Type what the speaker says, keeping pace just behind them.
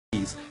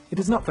It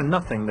is not for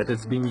nothing that it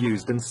has been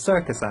used in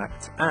circus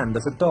acts and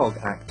as a dog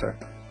actor.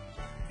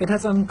 It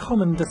has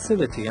uncommon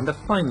docility and a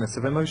fineness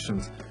of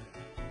emotions.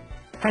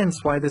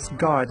 Hence why this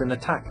guard and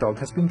attack dog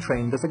has been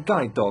trained as a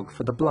guide dog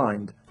for the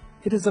blind.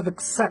 It is of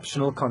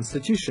exceptional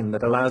constitution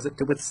that allows it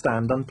to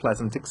withstand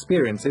unpleasant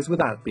experiences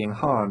without being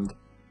harmed.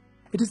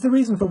 It is the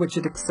reason for which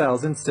it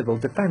excels in civil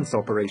defense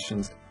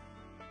operations,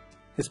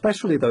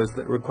 especially those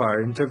that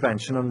require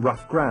intervention on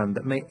rough ground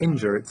that may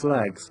injure its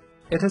legs.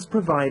 It has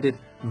provided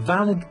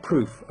valid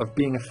proof of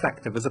being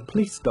effective as a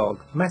police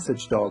dog,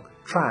 message dog,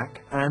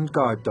 track and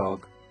guard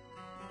dog.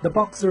 The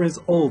Boxer is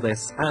all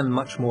this and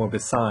much more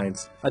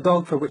besides, a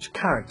dog for which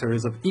character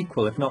is of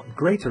equal if not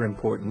greater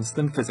importance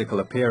than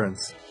physical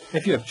appearance.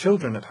 If you have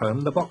children at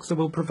home, the Boxer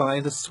will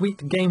provide a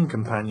sweet game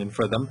companion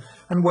for them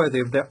and worthy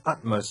of their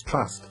utmost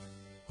trust.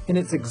 In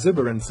its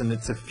exuberance and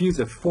its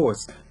effusive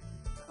force,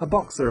 a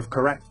Boxer of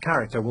correct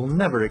character will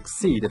never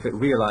exceed if it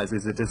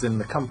realizes it is in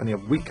the company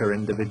of weaker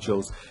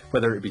individuals,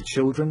 whether it be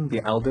children,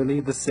 the elderly,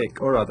 the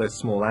sick, or other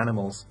small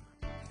animals.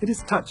 It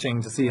is touching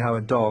to see how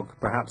a dog,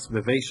 perhaps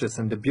vivacious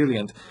and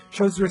ebullient,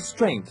 shows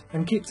restraint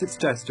and keeps its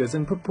gestures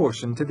in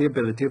proportion to the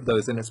ability of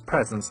those in its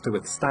presence to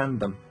withstand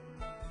them.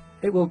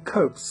 It will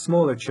coax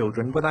smaller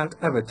children without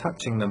ever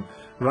touching them,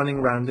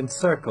 running round in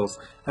circles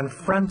and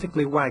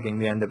frantically wagging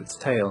the end of its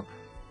tail.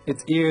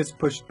 Its ears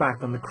pushed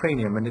back on the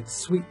cranium, and its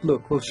sweet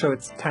look will show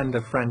its tender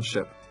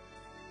friendship.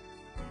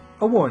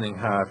 A warning,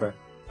 however.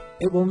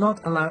 It will not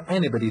allow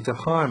anybody to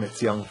harm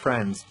its young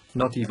friends,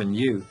 not even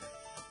you.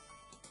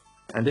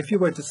 And if you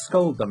were to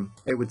scold them,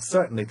 it would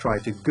certainly try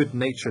to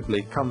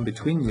good-naturedly come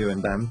between you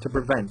and them to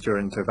prevent your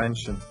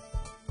intervention.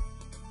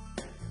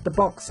 The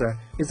Boxer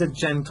is a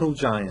gentle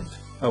giant,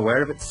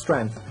 aware of its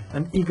strength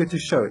and eager to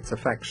show its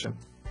affection.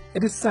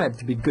 It is said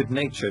to be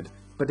good-natured,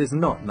 but is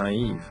not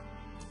naive.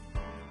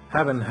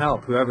 Heaven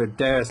help whoever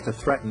dares to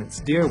threaten its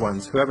dear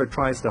ones, whoever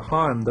tries to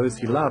harm those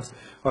he loves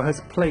or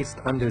has placed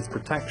under his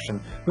protection,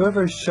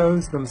 whoever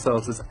shows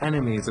themselves as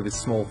enemies of his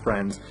small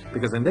friends,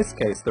 because in this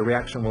case the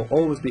reaction will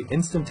always be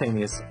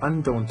instantaneous,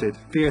 undaunted,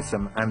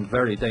 fearsome, and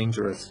very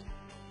dangerous.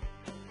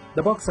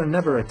 The Boxer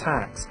never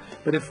attacks,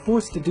 but if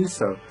forced to do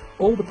so,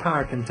 all the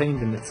power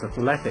contained in its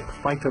athletic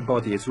fighter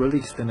body is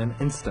released in an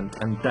instant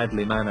and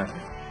deadly manner.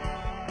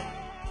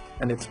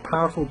 And its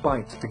powerful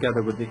bite,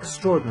 together with the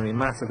extraordinary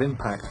massive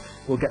impact,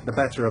 will get the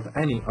better of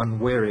any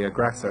unwary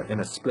aggressor in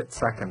a split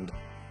second.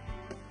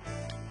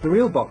 The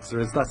real Boxer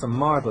is thus a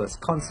marvellous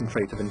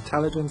concentrate of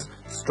intelligence,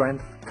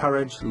 strength,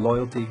 courage,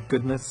 loyalty,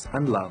 goodness,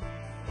 and love.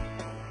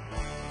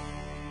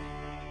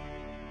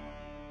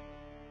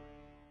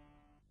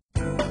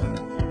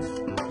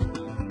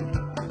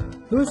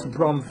 Louis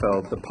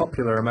Bromfeld, the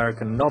popular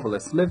American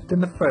novelist, lived in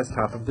the first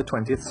half of the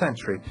 20th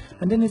century,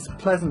 and in his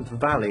Pleasant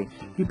Valley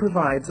he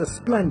provides a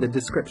splendid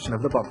description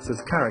of the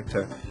Boxer's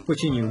character,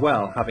 which he knew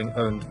well, having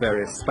owned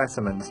various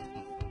specimens.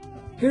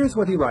 Here is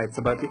what he writes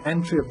about the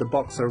entry of the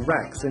Boxer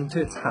Rex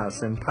into its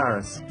house in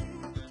Paris.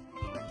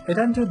 It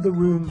entered the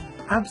room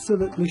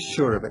absolutely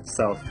sure of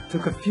itself,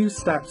 took a few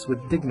steps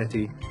with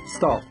dignity,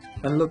 stopped,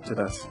 and looked at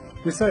us.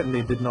 We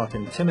certainly did not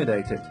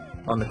intimidate it,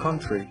 on the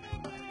contrary.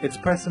 Its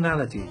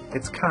personality,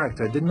 its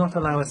character did not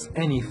allow us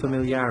any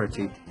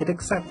familiarity. It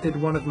accepted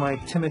one of my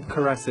timid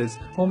caresses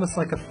almost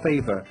like a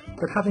favour,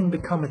 but having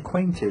become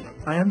acquainted,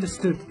 I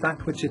understood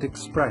that which it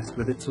expressed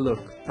with its look: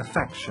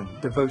 affection,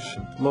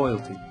 devotion,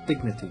 loyalty,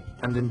 dignity,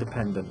 and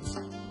independence.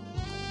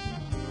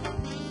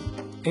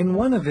 In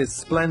one of his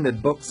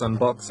splendid books on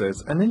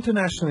Boxers, an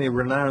internationally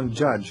renowned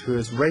judge who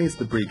has raised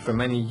the breed for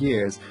many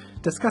years,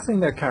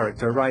 discussing their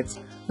character, writes,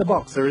 "The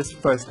Boxer is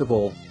first of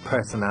all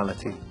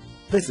personality.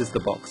 This is the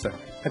Boxer,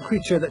 a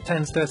creature that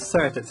tends to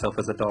assert itself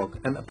as a dog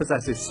and that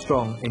possesses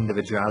strong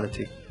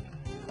individuality.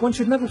 One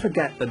should never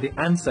forget that the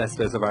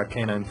ancestors of our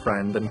canine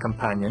friend and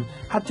companion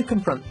had to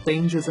confront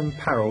dangers and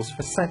perils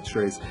for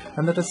centuries,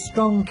 and that a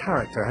strong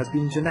character has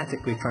been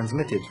genetically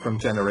transmitted from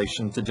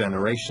generation to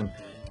generation,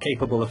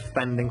 capable of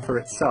fending for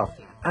itself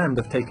and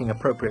of taking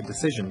appropriate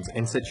decisions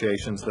in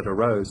situations that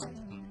arose.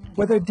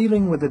 Whether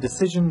dealing with a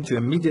decision to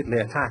immediately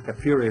attack a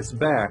furious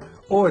bear,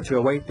 or to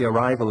await the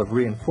arrival of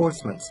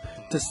reinforcements,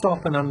 to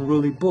stop an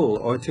unruly bull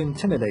or to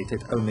intimidate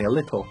it only a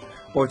little,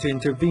 or to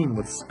intervene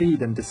with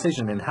speed and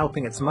decision in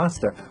helping its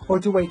master, or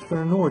to wait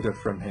for an order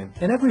from him.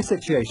 In every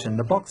situation,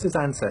 the Boxer's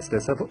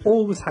ancestors have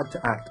always had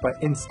to act by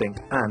instinct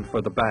and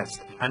for the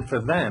best, and for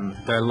them,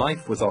 their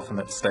life was often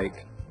at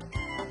stake.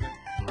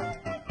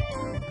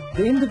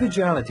 The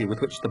individuality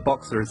with which the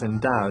Boxer is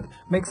endowed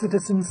makes it a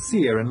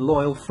sincere and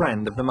loyal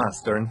friend of the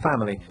master and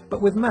family,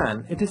 but with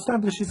man it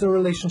establishes a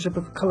relationship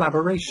of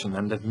collaboration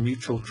and of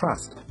mutual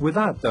trust,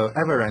 without, though,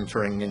 ever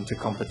entering into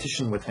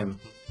competition with him.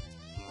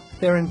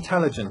 They are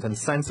intelligent and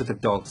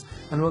sensitive dogs,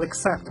 and will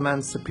accept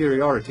man's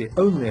superiority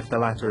only if the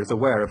latter is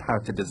aware of how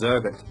to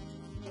deserve it.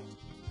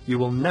 You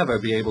will never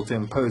be able to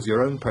impose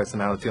your own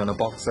personality on a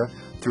Boxer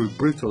through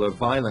brutal or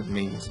violent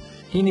means.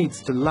 He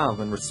needs to love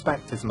and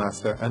respect his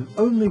master, and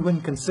only when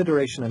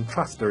consideration and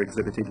trust are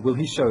exhibited will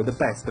he show the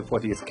best of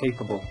what he is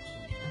capable.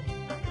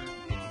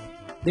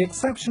 The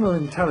exceptional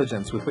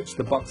intelligence with which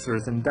the boxer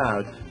is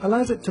endowed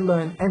allows it to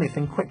learn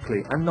anything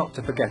quickly and not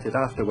to forget it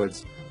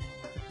afterwards.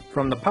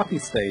 From the puppy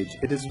stage,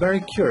 it is very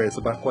curious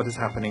about what is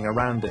happening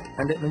around it,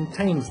 and it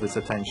maintains this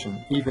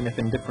attention, even if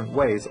in different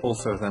ways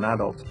also as an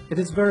adult. It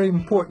is a very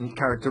important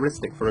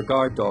characteristic for a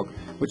guard dog,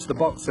 which the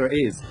boxer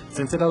is,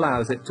 since it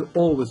allows it to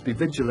always be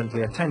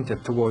vigilantly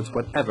attentive towards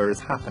whatever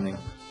is happening.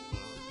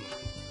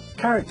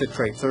 Character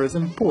traits are as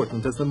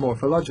important as the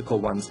morphological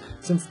ones,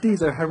 since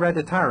these are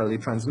hereditarily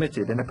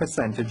transmitted in a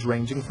percentage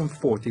ranging from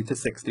 40 to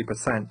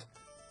 60%.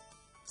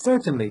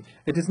 Certainly,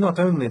 it is not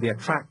only the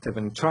attractive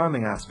and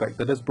charming aspect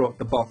that has brought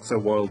the boxer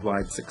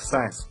worldwide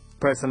success.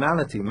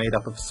 Personality made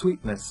up of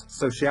sweetness,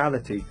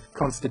 sociality,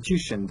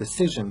 constitution,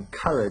 decision,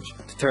 courage,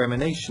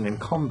 determination in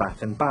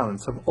combat and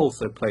balance have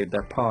also played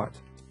their part.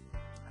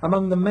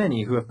 Among the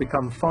many who have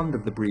become fond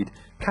of the breed,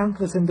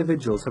 countless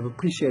individuals have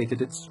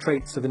appreciated its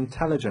traits of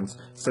intelligence,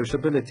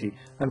 sociability,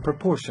 and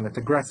proportionate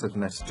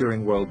aggressiveness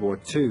during World War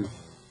II.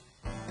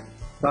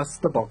 Thus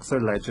the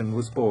boxer legend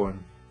was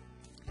born.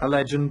 A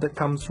legend that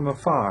comes from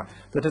afar,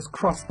 that has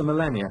crossed the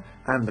millennia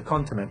and the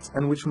continents,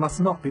 and which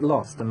must not be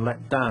lost and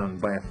let down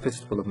by a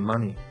fistful of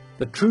money.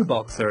 The true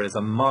boxer is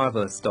a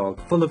marvellous dog,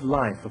 full of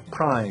life, of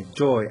pride,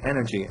 joy,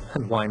 energy,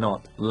 and why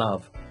not,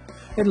 love.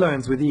 It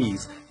learns with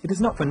ease. It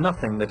is not for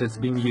nothing that it has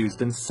been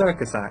used in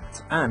circus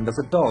acts and as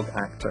a dog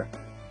actor.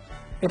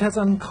 It has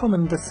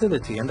uncommon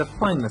docility and a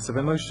fineness of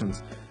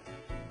emotions.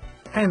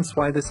 Hence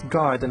why this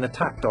guard and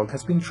attack dog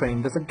has been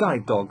trained as a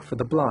guide dog for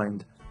the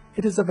blind.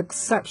 It is of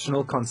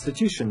exceptional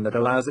constitution that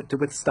allows it to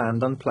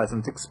withstand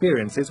unpleasant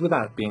experiences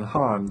without being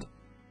harmed.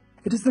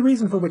 It is the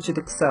reason for which it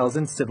excels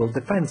in civil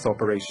defense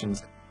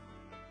operations,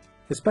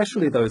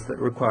 especially those that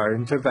require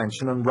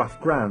intervention on rough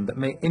ground that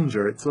may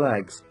injure its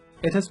legs.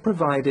 It has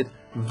provided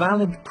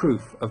valid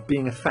proof of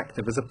being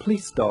effective as a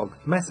police dog,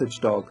 message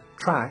dog,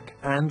 track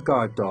and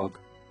guard dog.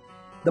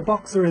 The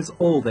boxer is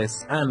all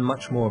this and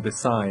much more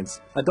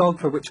besides, a dog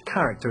for which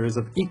character is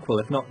of equal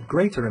if not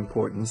greater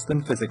importance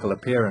than physical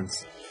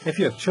appearance. If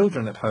you have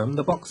children at home,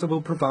 the boxer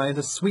will provide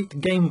a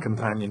sweet game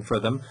companion for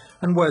them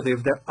and worthy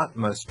of their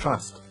utmost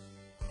trust.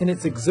 In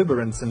its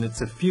exuberance and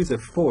its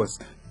effusive force,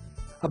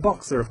 a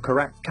boxer of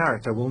correct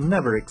character will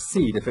never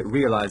exceed if it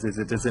realizes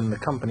it is in the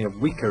company of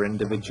weaker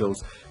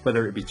individuals,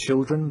 whether it be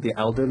children, the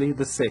elderly,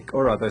 the sick,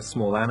 or other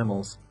small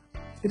animals.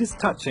 It is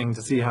touching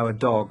to see how a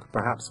dog,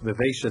 perhaps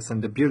vivacious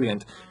and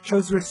ebullient,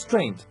 shows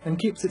restraint and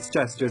keeps its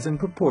gestures in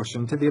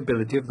proportion to the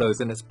ability of those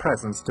in its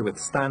presence to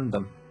withstand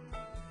them.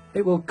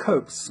 It will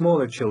coax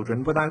smaller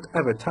children without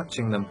ever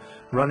touching them,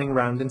 running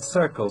round in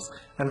circles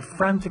and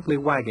frantically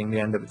wagging the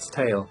end of its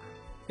tail.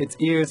 Its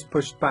ears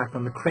pushed back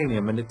on the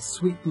cranium and its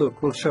sweet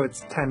look will show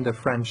its tender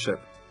friendship.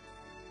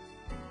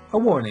 A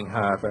warning,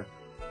 however.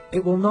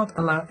 It will not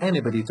allow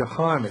anybody to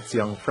harm its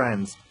young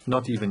friends,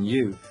 not even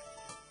you.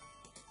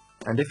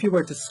 And if you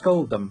were to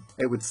scold them,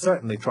 it would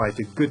certainly try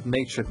to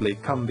good-naturedly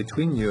come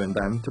between you and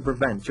them to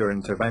prevent your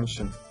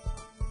intervention.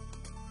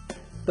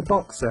 The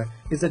boxer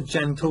is a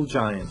gentle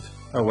giant,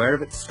 aware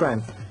of its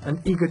strength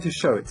and eager to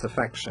show its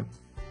affection.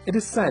 It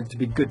is said to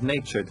be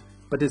good-natured,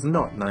 but is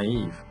not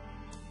naive.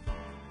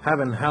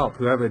 Heaven help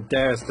whoever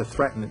dares to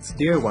threaten its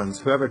dear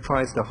ones, whoever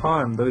tries to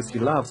harm those he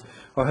loves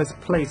or has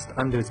placed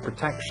under his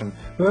protection,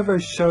 whoever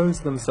shows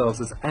themselves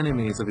as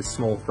enemies of his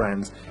small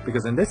friends,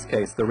 because in this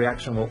case the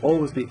reaction will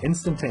always be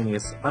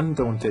instantaneous,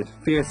 undaunted,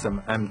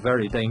 fearsome, and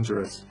very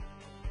dangerous.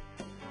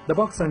 The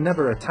boxer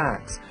never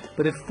attacks,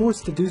 but if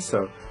forced to do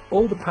so,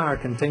 all the power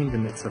contained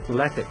in its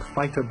athletic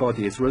fighter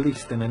body is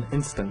released in an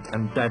instant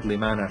and deadly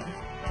manner.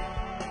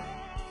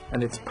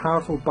 And its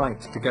powerful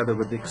bite, together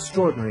with the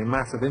extraordinary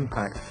massive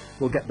impact,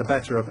 will get the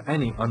better of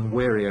any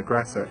unwary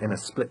aggressor in a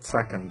split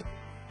second.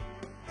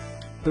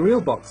 The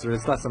real boxer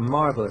is thus a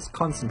marvellous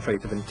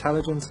concentrate of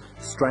intelligence,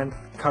 strength,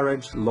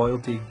 courage,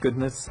 loyalty,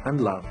 goodness, and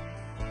love.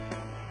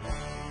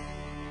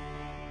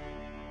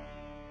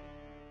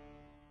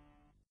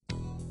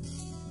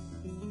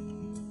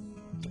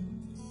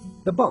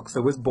 The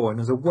boxer was born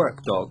as a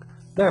work dog.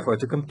 Therefore,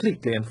 to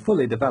completely and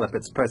fully develop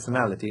its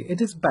personality, it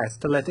is best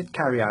to let it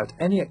carry out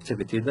any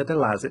activity that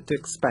allows it to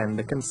expend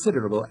the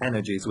considerable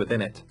energies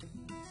within it.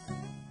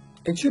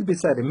 It should be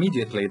said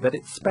immediately that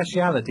its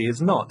speciality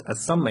is not,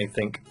 as some may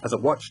think, as a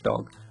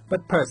watchdog,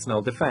 but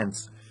personal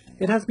defense.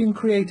 It has been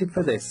created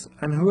for this,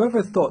 and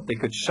whoever thought they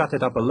could shut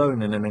it up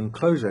alone in an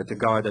enclosure to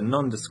guard a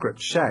nondescript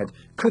shed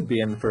could be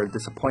in for a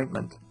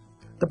disappointment.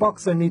 The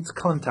boxer needs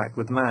contact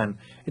with man.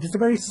 It is a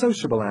very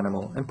sociable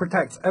animal and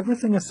protects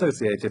everything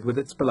associated with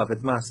its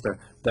beloved master,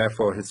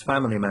 therefore his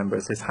family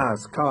members, his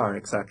house, car,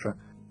 etc.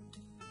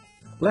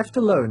 Left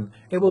alone,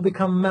 it will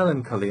become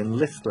melancholy and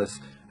listless,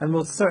 and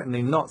will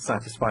certainly not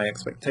satisfy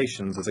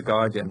expectations as a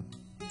guardian.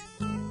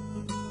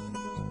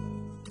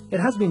 It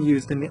has been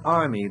used in the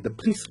army, the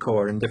police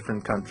corps in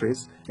different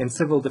countries, in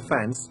civil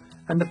defense,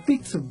 and the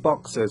feats of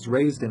boxers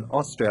raised in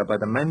Austria by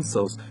the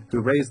Menzels,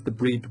 who raised the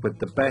breed with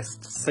the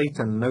best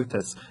Satan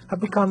notice, have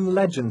become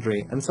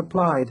legendary and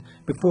supplied,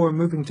 before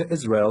moving to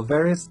Israel,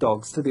 various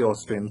dogs to the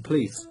Austrian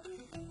police.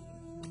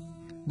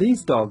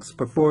 These dogs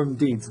perform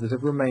deeds that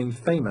have remained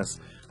famous,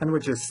 and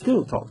which is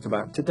still talked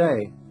about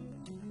today.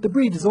 The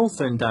breed is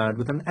also endowed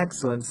with an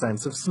excellent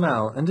sense of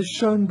smell and is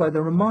shown by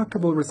the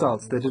remarkable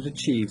results that it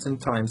achieves in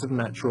times of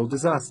natural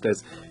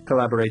disasters,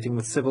 collaborating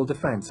with civil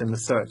defense in the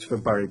search for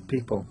buried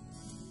people.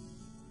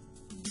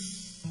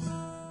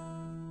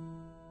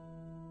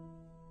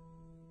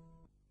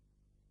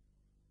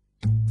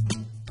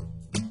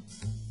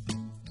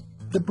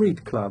 The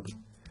Breed Club.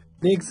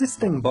 The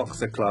existing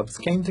boxer clubs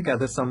came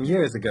together some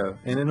years ago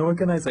in an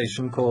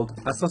organization called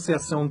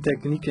Association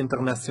Technique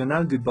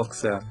Internationale du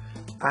Boxeur,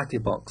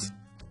 ATIBOX,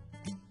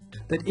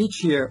 that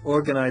each year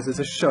organizes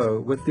a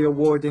show with the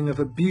awarding of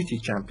a beauty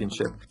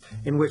championship,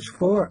 in which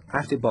 4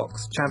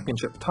 ATIBOX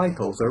championship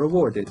titles are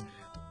awarded,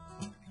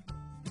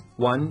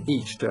 one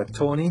each to a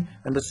tawny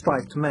and a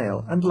striped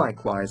male, and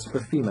likewise for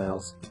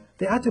females.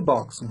 The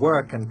ATIBOX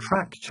Work and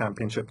Track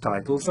Championship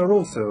titles are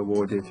also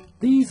awarded.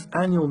 These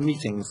annual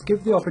meetings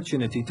give the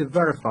opportunity to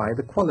verify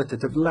the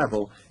qualitative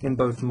level in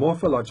both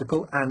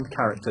morphological and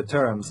character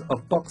terms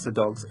of boxer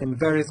dogs in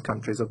various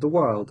countries of the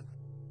world.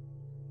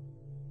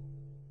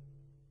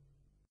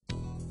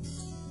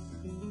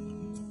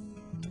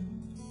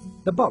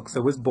 The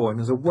boxer was born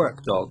as a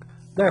work dog.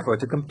 Therefore,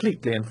 to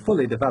completely and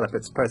fully develop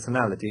its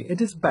personality, it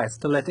is best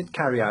to let it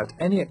carry out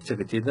any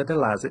activity that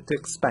allows it to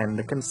expend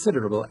the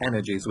considerable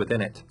energies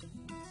within it.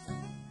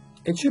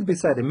 It should be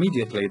said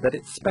immediately that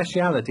its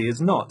speciality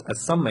is not,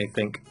 as some may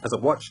think, as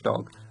a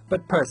watchdog,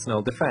 but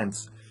personal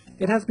defense.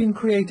 It has been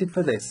created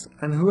for this,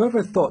 and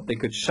whoever thought they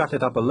could shut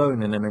it up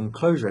alone in an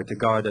enclosure to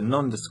guard a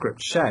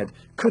nondescript shed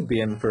could be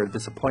in for a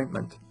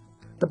disappointment.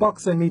 The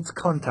boxer needs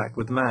contact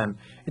with man.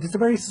 It is a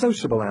very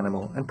sociable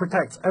animal and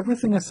protects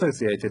everything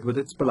associated with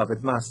its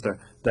beloved master,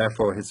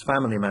 therefore his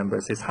family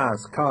members, his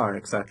house, car,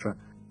 etc.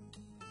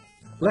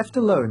 Left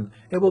alone,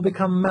 it will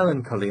become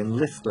melancholy and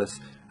listless,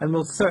 and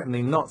will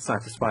certainly not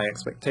satisfy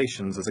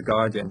expectations as a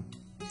guardian.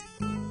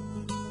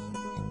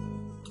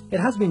 It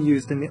has been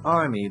used in the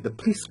army, the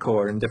police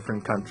corps in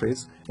different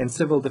countries, in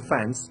civil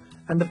defense,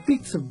 and the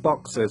feats of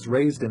boxers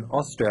raised in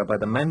Austria by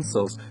the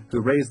Menzels, who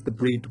raised the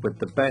breed with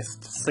the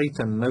best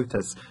Satan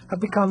notice, have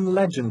become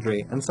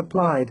legendary and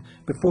supplied,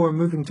 before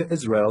moving to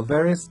Israel,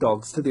 various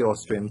dogs to the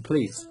Austrian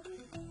police.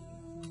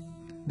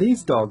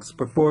 These dogs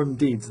perform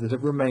deeds that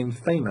have remained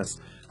famous,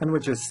 and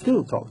which are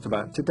still talked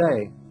about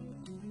today.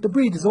 The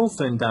breed is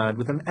also endowed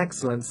with an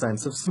excellent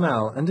sense of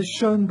smell and is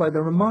shown by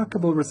the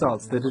remarkable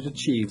results that it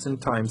achieves in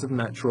times of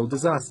natural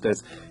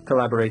disasters,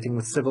 collaborating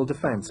with civil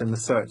defense in the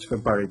search for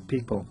buried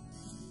people.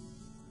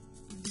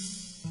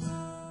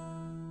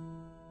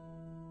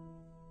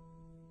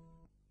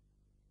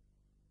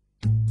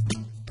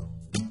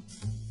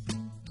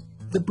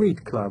 The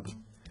Breed Club.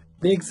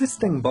 The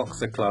existing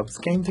boxer clubs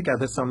came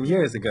together some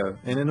years ago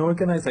in an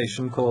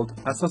organization called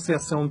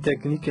Association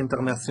Technique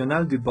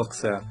Internationale du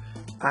Boxeur,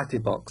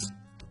 ATIBOX,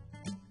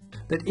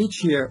 that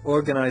each year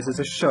organizes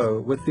a show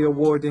with the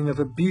awarding of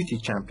a beauty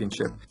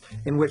championship,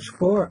 in which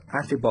 4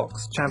 ATIBOX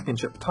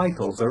championship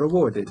titles are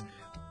awarded,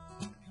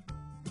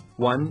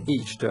 one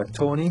each to a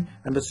tawny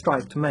and a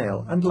striped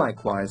male, and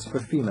likewise for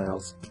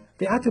females.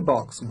 The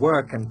ATIBOX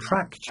Work and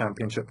Track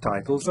Championship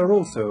titles are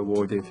also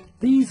awarded.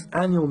 These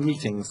annual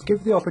meetings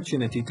give the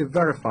opportunity to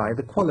verify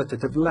the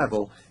qualitative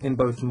level in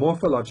both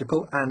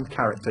morphological and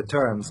character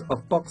terms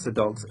of boxer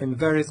dogs in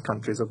various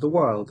countries of the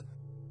world.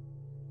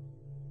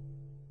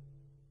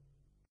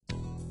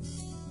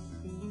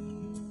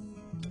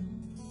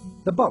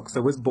 The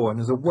boxer was born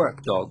as a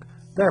work dog.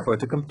 Therefore,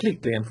 to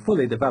completely and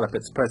fully develop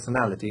its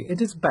personality,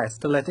 it is best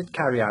to let it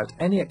carry out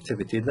any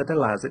activity that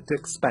allows it to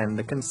expend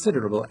the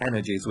considerable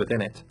energies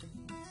within it.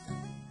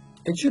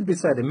 It should be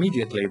said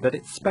immediately that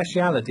its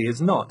speciality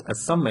is not,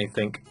 as some may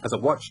think, as a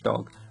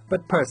watchdog,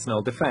 but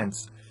personal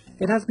defense.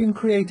 It has been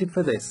created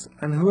for this,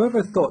 and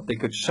whoever thought they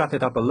could shut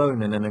it up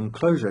alone in an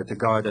enclosure to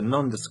guard a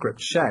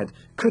nondescript shed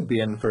could be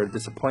in for a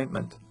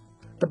disappointment.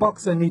 The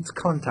boxer needs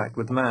contact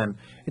with man.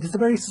 It is a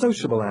very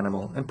sociable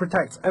animal and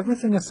protects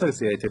everything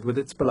associated with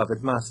its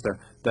beloved master,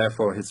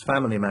 therefore his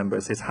family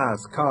members, his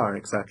house, car,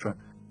 etc.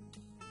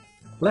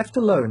 Left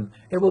alone,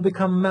 it will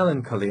become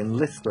melancholy and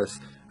listless,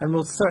 and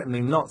will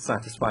certainly not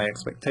satisfy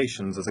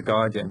expectations as a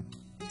guardian.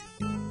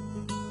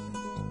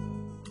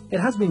 It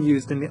has been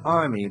used in the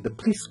army, the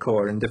police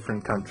corps in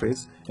different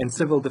countries, in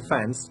civil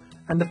defense,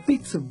 and the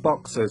feats of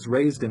boxers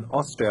raised in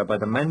Austria by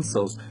the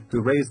Menzels,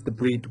 who raised the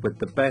breed with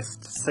the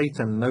best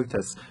Satan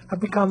notice, have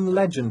become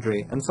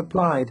legendary and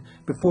supplied,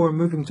 before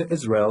moving to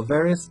Israel,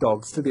 various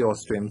dogs to the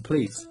Austrian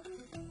police.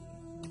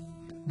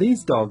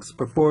 These dogs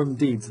perform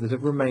deeds that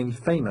have remained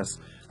famous,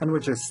 and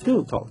which are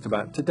still talked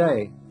about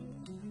today.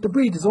 The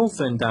breed is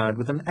also endowed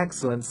with an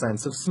excellent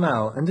sense of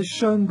smell and is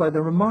shown by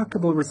the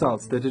remarkable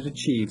results that it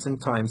achieves in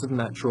times of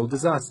natural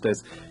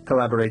disasters,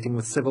 collaborating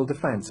with civil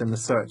defense in the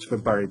search for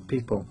buried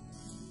people.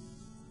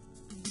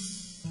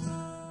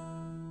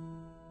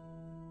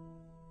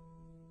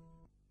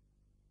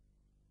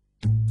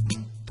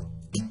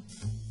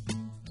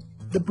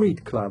 The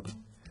Breed Club.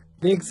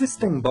 The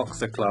existing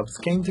boxer clubs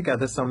came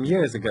together some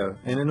years ago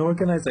in an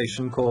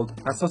organization called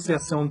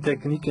Association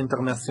Technique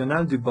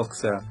Internationale du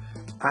Boxeur,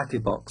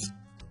 ATIBOX,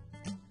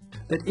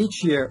 that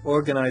each year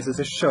organises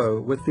a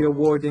show with the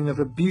awarding of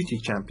a beauty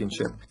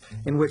championship,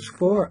 in which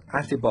 4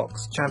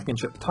 Attibox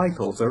championship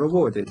titles are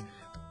awarded,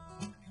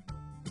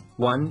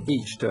 1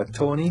 each to a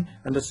tawny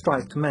and a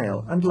striped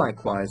male, and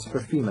likewise for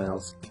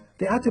females.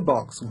 The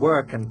Attibox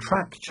Work and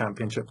Track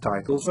Championship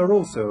titles are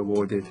also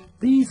awarded.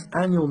 These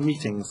annual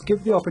meetings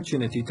give the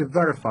opportunity to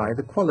verify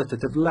the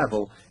qualitative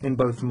level in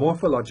both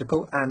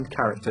morphological and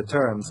character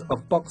terms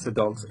of boxer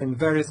dogs in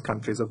various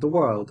countries of the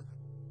world.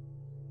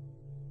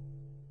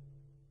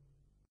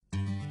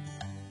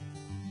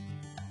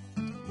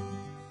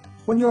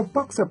 When your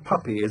boxer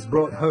puppy is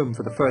brought home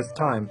for the first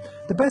time,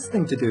 the best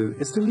thing to do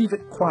is to leave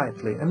it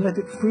quietly and let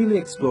it freely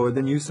explore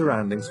the new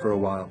surroundings for a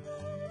while.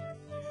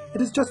 It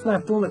has just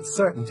left all its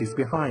certainties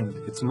behind,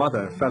 its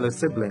mother, fellow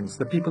siblings,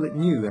 the people it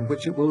knew and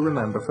which it will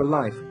remember for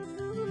life.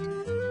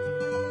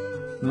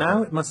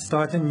 Now it must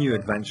start a new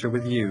adventure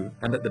with you,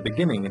 and at the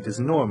beginning it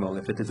is normal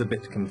if it is a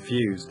bit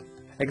confused.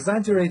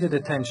 Exaggerated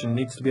attention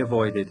needs to be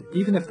avoided,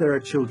 even if there are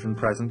children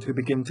present who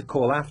begin to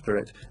call after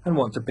it and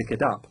want to pick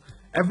it up.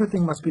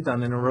 Everything must be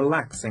done in a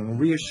relaxing,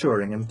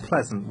 reassuring and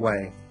pleasant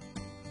way.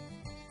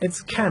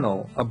 Its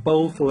kennel, a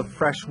bowl full of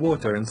fresh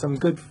water and some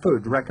good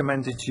food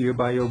recommended to you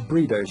by your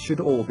breeder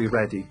should all be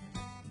ready.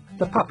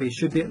 The puppy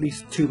should be at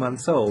least 2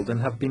 months old and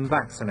have been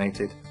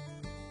vaccinated.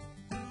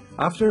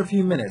 After a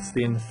few minutes,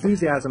 the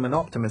enthusiasm and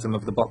optimism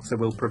of the boxer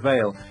will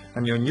prevail,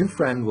 and your new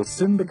friend will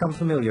soon become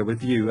familiar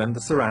with you and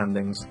the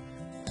surroundings.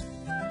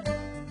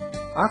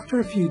 After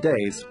a few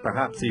days,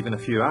 perhaps even a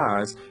few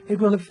hours, it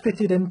will have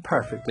fitted in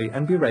perfectly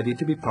and be ready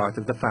to be part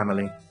of the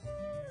family.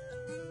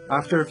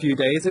 After a few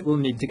days, it will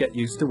need to get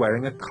used to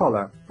wearing a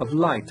collar of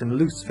light and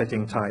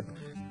loose-fitting type.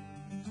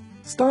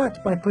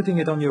 Start by putting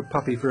it on your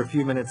puppy for a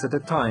few minutes at a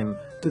time,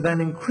 to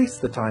then increase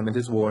the time it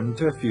is worn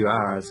to a few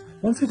hours.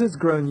 Once it has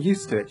grown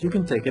used to it, you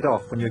can take it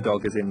off when your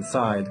dog is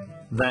inside.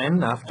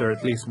 Then, after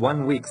at least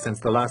 1 week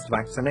since the last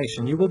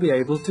vaccination, you will be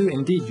able to,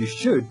 indeed you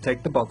should,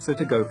 take the boxer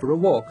to go for a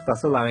walk,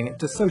 thus allowing it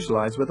to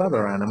socialize with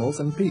other animals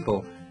and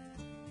people.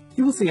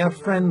 You will see how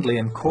friendly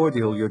and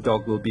cordial your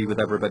dog will be with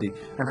everybody,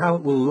 and how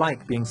it will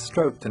like being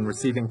stroked and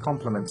receiving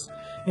compliments.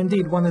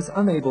 Indeed, one is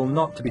unable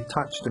not to be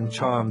touched and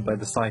charmed by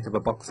the sight of a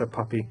boxer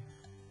puppy.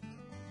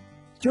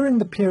 During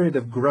the period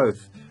of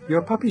growth,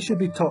 your puppy should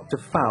be taught to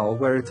fowl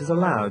where it is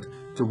allowed,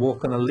 to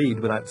walk on a lead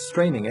without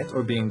straining it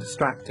or being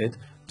distracted,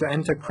 to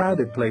enter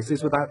crowded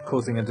places without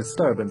causing a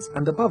disturbance,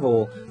 and above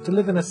all, to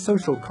live in a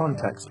social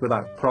context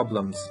without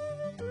problems.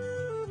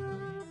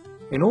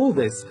 In all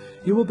this,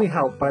 you will be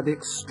helped by the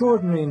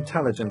extraordinary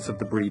intelligence of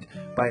the breed,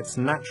 by its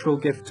natural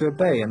gift to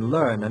obey and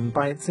learn, and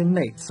by its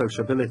innate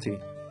sociability.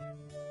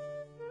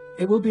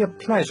 It will be a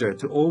pleasure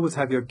to always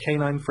have your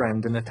canine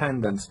friend in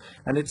attendance,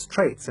 and its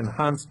traits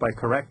enhanced by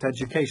correct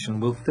education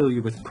will fill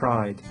you with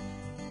pride.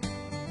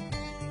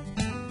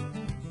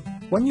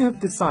 When you have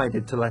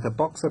decided to let a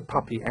boxer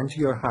puppy enter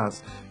your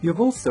house, you have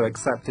also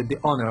accepted the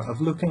honour of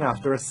looking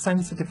after a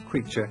sensitive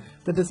creature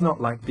that does not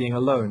like being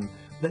alone,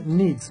 that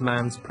needs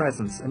man's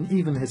presence and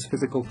even his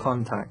physical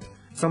contact,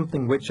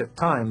 something which at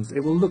times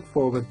it will look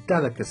for with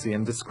delicacy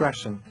and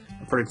discretion,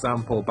 for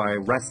example by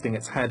resting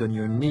its head on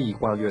your knee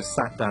while you're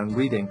sat down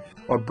reading,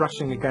 or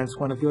brushing against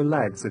one of your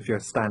legs if you're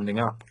standing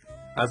up.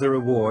 As a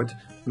reward,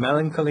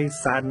 melancholy,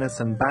 sadness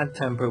and bad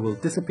temper will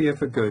disappear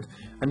for good,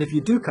 and if you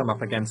do come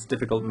up against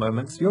difficult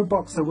moments, your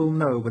boxer will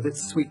know with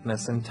its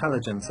sweetness,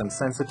 intelligence and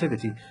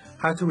sensitivity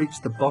how to reach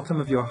the bottom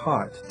of your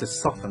heart to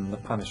soften the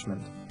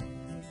punishment.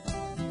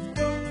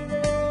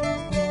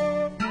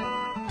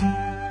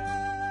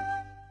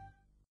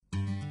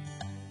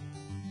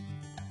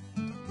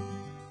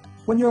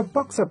 When your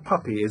boxer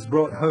puppy is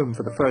brought home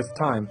for the first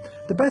time,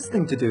 the best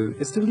thing to do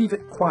is to leave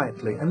it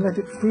quietly and let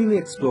it freely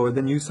explore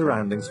the new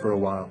surroundings for a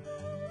while.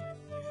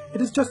 It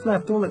has just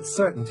left all its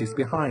certainties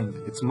behind,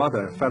 its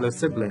mother, fellow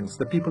siblings,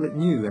 the people it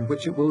knew and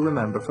which it will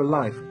remember for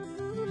life.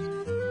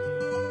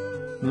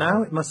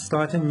 Now it must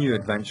start a new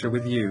adventure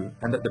with you,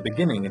 and at the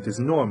beginning it is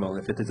normal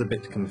if it is a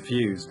bit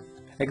confused.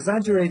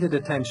 Exaggerated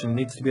attention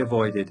needs to be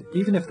avoided,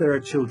 even if there are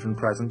children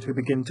present who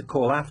begin to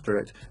call after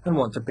it and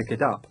want to pick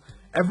it up.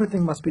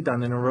 Everything must be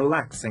done in a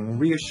relaxing,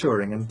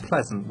 reassuring and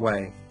pleasant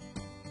way.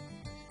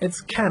 Its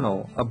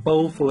kennel, a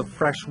bowl full of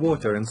fresh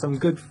water and some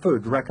good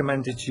food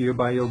recommended to you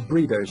by your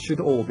breeder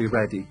should all be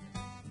ready.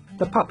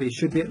 The puppy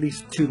should be at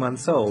least 2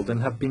 months old and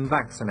have been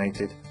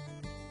vaccinated.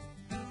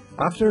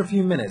 After a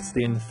few minutes,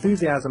 the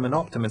enthusiasm and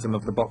optimism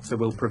of the boxer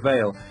will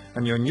prevail,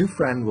 and your new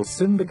friend will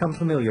soon become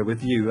familiar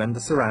with you and the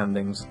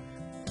surroundings.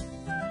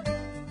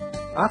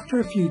 After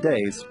a few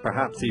days,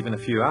 perhaps even a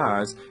few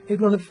hours, it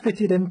will have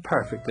fitted in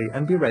perfectly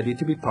and be ready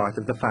to be part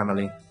of the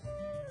family.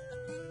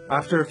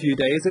 After a few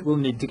days, it will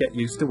need to get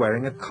used to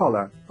wearing a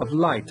collar of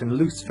light and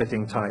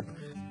loose-fitting type.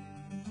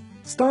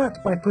 Start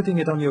by putting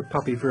it on your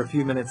puppy for a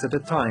few minutes at a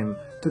time,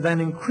 to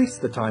then increase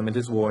the time it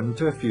is worn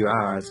to a few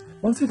hours.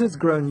 Once it has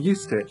grown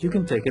used to it, you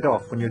can take it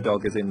off when your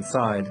dog is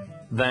inside.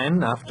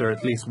 Then, after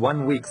at least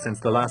 1 week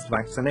since the last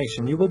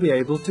vaccination, you will be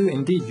able to,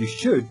 indeed you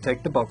should,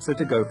 take the boxer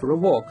to go for a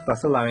walk,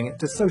 thus allowing it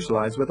to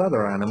socialize with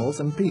other animals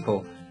and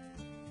people.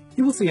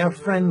 You will see how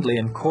friendly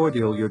and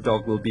cordial your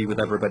dog will be with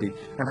everybody,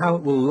 and how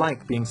it will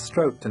like being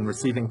stroked and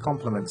receiving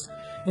compliments.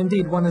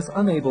 Indeed, one is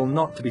unable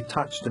not to be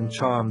touched and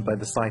charmed by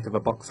the sight of a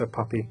boxer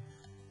puppy.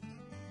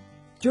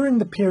 During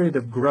the period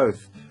of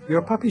growth,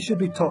 your puppy should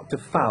be taught to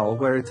foul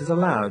where it is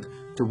allowed,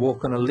 to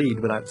walk on a lead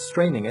without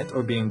straining it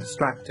or being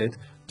distracted,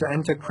 to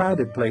enter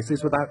crowded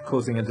places without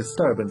causing a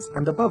disturbance,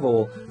 and above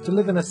all, to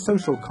live in a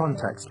social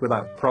context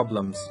without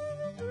problems.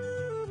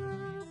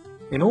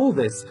 In all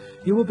this,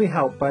 you will be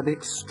helped by the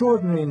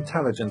extraordinary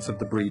intelligence of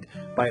the breed,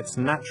 by its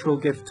natural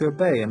gift to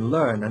obey and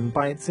learn, and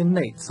by its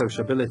innate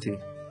sociability.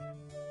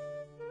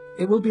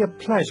 It will be a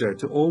pleasure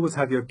to always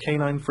have your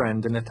canine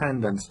friend in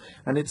attendance,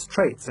 and its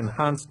traits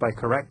enhanced by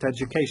correct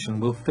education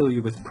will fill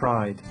you with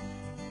pride.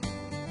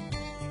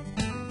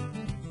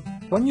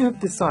 When you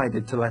have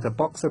decided to let a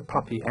boxer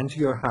puppy enter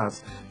your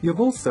house, you have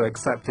also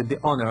accepted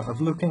the honour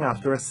of looking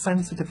after a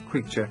sensitive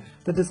creature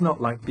that does not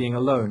like being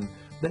alone,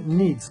 that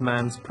needs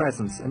man's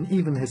presence and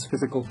even his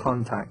physical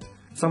contact,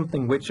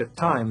 something which at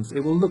times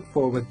it will look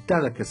for with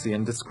delicacy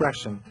and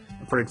discretion,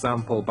 for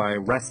example by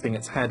resting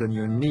its head on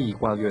your knee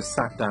while you're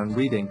sat down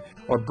reading,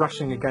 or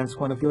brushing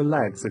against one of your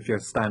legs if you're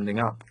standing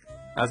up.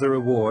 As a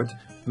reward,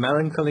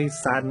 melancholy,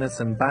 sadness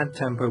and bad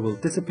temper will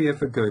disappear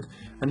for good,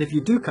 and if you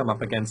do come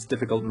up against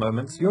difficult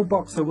moments, your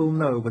boxer will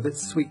know with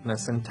its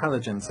sweetness,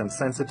 intelligence and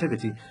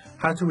sensitivity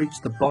how to reach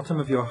the bottom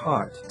of your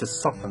heart to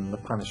soften the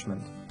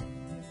punishment.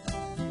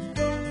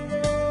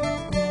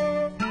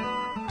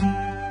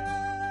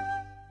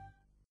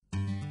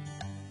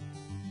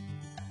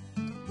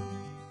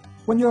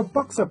 When your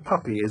boxer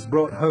puppy is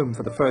brought home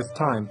for the first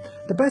time,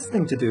 the best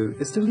thing to do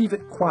is to leave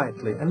it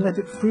quietly and let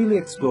it freely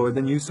explore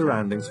the new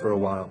surroundings for a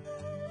while.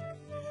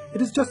 It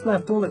has just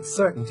left all its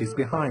certainties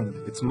behind,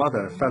 its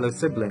mother, fellow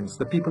siblings,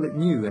 the people it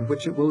knew and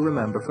which it will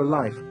remember for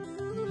life.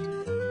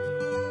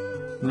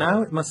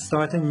 Now it must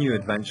start a new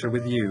adventure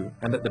with you,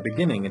 and at the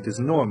beginning it is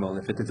normal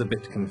if it is a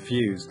bit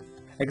confused.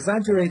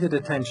 Exaggerated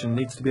attention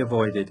needs to be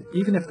avoided,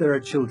 even if there are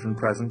children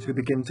present who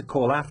begin to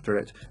call after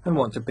it and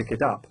want to pick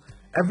it up.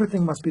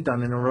 Everything must be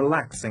done in a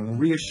relaxing,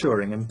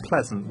 reassuring and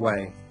pleasant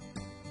way.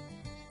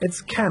 Its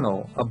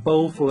kennel, a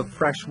bowl full of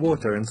fresh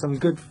water and some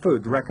good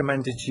food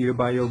recommended to you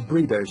by your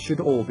breeder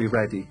should all be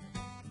ready.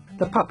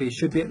 The puppy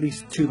should be at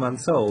least 2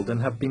 months old and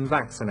have been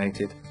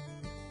vaccinated.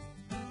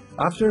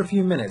 After a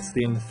few minutes,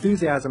 the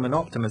enthusiasm and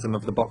optimism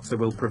of the boxer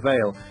will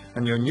prevail,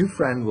 and your new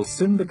friend will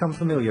soon become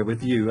familiar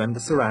with you and the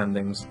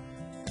surroundings.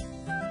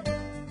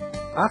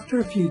 After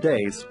a few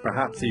days,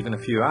 perhaps even a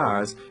few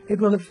hours, it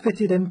will have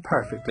fitted in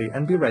perfectly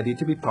and be ready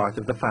to be part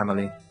of the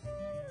family.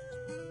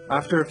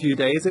 After a few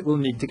days, it will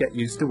need to get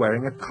used to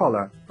wearing a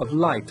collar of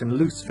light and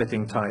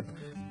loose-fitting type.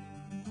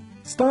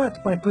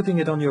 Start by putting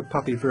it on your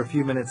puppy for a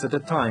few minutes at a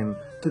time,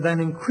 to then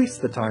increase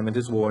the time it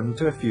is worn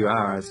to a few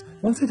hours.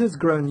 Once it has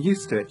grown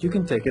used to it, you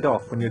can take it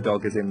off when your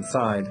dog is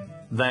inside.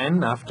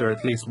 Then, after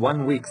at least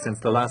 1 week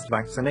since the last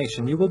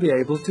vaccination, you will be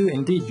able to,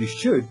 indeed you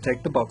should,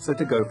 take the boxer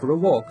to go for a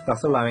walk,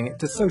 thus allowing it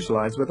to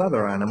socialize with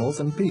other animals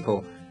and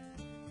people.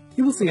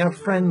 You will see how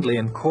friendly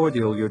and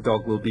cordial your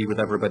dog will be with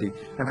everybody,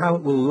 and how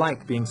it will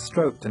like being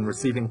stroked and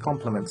receiving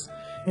compliments.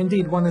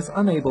 Indeed, one is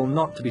unable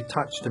not to be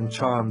touched and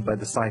charmed by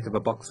the sight of a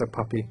boxer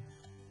puppy.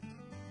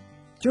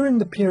 During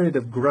the period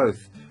of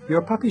growth,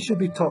 your puppy should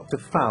be taught to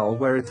foul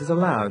where it is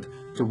allowed,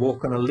 to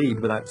walk on a lead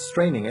without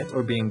straining it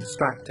or being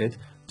distracted,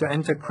 to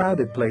enter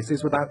crowded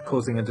places without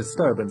causing a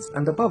disturbance,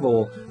 and above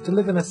all, to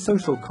live in a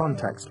social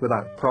context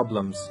without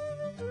problems.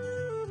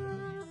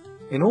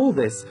 In all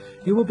this,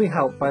 you will be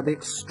helped by the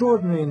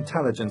extraordinary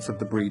intelligence of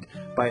the breed,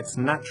 by its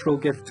natural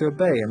gift to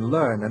obey and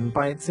learn, and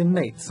by its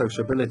innate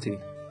sociability.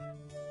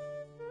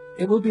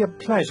 It will be a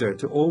pleasure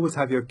to always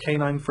have your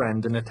canine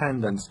friend in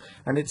attendance,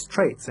 and its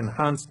traits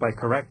enhanced by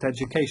correct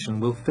education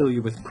will fill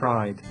you with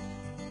pride.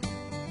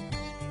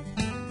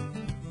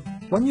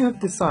 When you have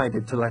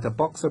decided to let a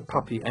boxer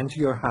puppy enter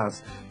your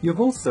house, you have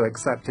also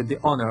accepted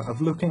the honour of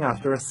looking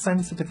after a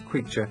sensitive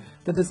creature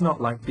that does not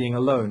like being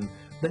alone,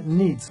 that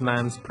needs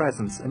man's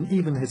presence and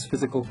even his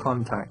physical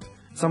contact,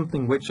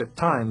 something which at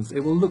times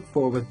it will look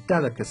for with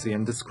delicacy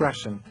and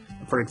discretion,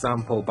 for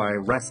example by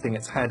resting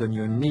its head on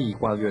your knee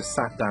while you're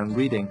sat down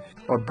reading,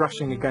 or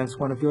brushing against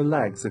one of your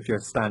legs if you're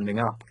standing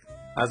up.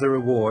 As a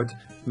reward,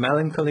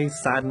 melancholy,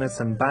 sadness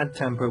and bad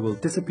temper will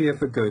disappear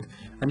for good,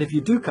 and if you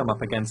do come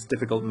up against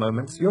difficult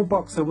moments, your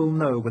boxer will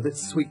know with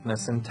its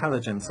sweetness,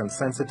 intelligence and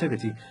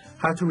sensitivity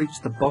how to reach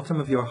the bottom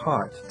of your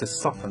heart to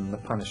soften the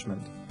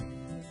punishment.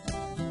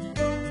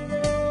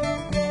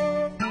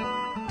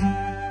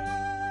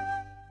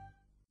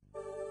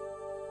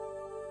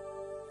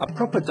 A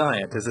proper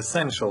diet is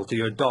essential to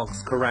your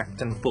dog's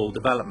correct and full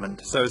development,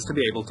 so as to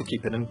be able to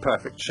keep it in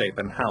perfect shape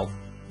and health.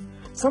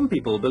 Some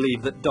people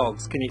believe that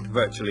dogs can eat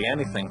virtually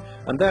anything,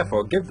 and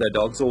therefore give their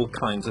dogs all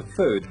kinds of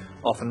food,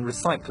 often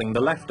recycling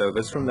the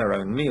leftovers from their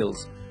own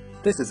meals.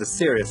 This is a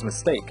serious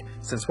mistake,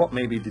 since what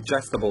may be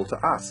digestible to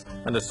us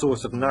and a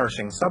source of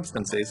nourishing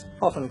substances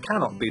often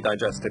cannot be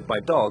digested by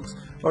dogs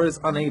or is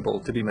unable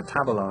to be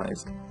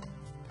metabolized.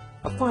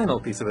 A final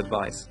piece of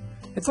advice.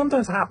 It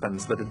sometimes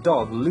happens that a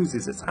dog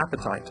loses its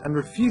appetite and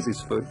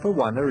refuses food for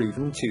 1 or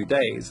even 2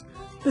 days.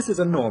 This is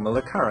a normal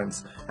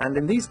occurrence, and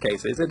in these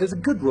cases it is a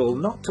good rule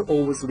not to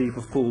always leave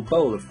a full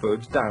bowl of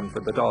food down for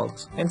the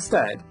dogs.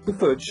 Instead, the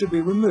food should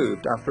be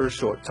removed after a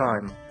short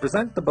time.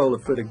 Present the bowl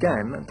of food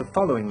again at the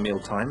following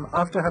mealtime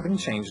after having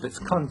changed its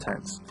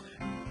contents.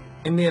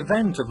 In the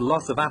event of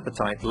loss of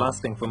appetite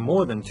lasting for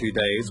more than 2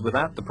 days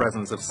without the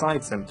presence of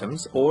side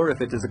symptoms, or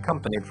if it is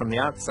accompanied from the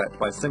outset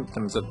by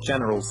symptoms of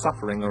general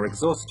suffering or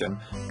exhaustion,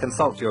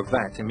 consult your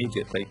vet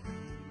immediately.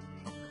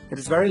 It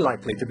is very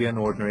likely to be an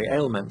ordinary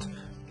ailment,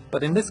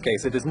 but in this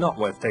case it is not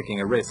worth taking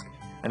a risk,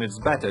 and it is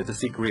better to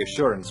seek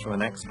reassurance from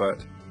an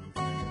expert.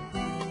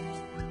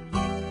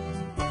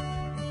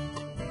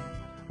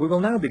 We will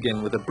now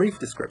begin with a brief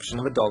description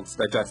of a dog's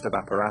digestive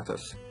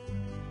apparatus.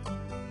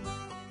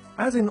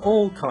 As in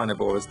all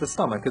carnivores, the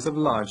stomach is of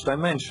large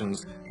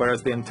dimensions,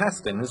 whereas the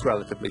intestine is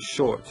relatively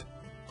short.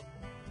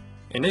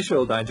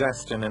 Initial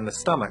digestion in the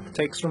stomach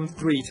takes from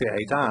 3 to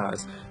 8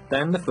 hours,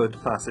 then the food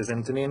passes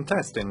into the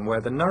intestine where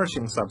the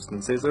nourishing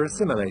substances are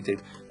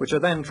assimilated, which are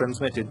then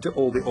transmitted to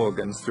all the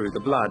organs through the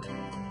blood.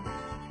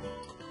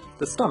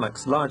 The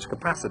stomach's large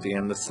capacity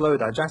and the slow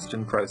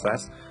digestion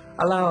process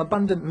allow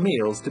abundant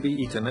meals to be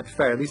eaten at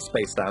fairly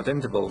spaced out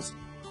intervals.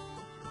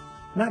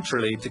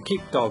 Naturally, to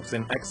keep dogs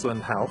in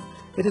excellent health,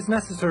 it is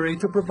necessary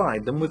to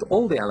provide them with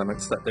all the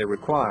elements that they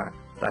require,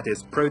 that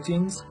is,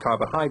 proteins,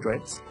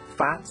 carbohydrates,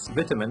 fats,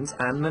 vitamins,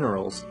 and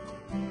minerals.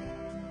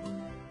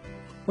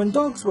 When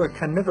dogs were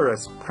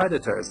carnivorous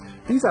predators,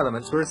 these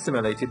elements were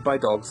assimilated by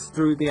dogs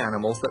through the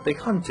animals that they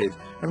hunted,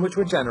 and which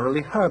were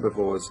generally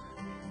herbivores.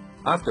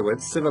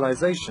 Afterwards,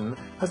 civilization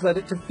has led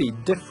it to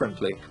feed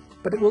differently,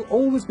 but it will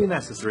always be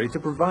necessary to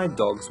provide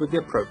dogs with the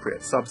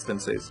appropriate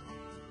substances.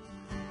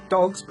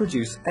 Dogs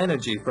produce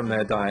energy from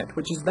their diet,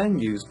 which is then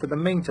used for the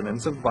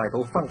maintenance of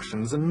vital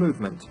functions and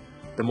movement.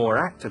 The more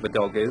active a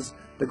dog is,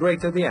 the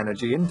greater the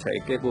energy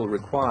intake it will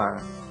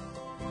require.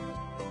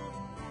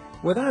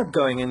 Without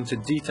going into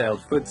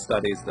detailed food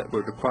studies that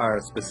would require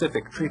a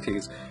specific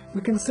treatise, we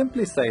can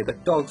simply say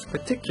that dogs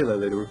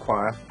particularly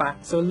require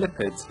fats or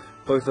lipids,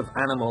 both of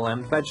animal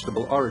and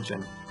vegetable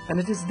origin, and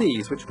it is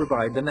these which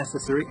provide the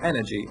necessary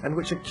energy and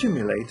which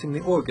accumulate in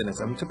the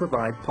organism to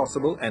provide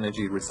possible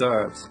energy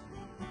reserves.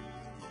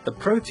 The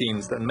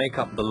proteins that make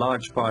up the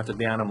large part of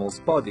the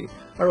animal's body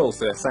are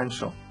also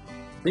essential.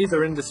 These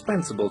are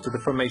indispensable to the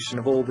formation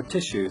of all the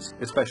tissues,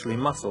 especially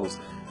muscles,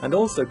 and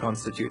also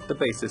constitute the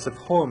basis of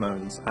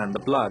hormones and the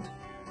blood.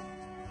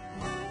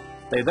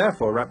 They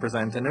therefore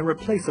represent an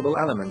irreplaceable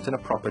element in a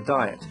proper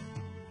diet,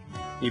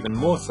 even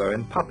more so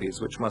in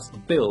puppies which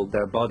must build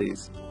their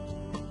bodies.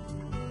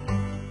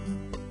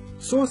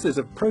 Sources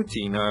of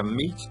protein are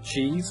meat,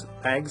 cheese,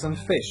 eggs and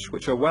fish,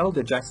 which are well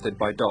digested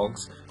by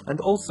dogs, and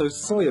also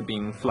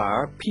soybean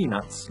flour,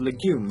 peanuts,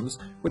 legumes,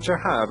 which are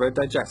however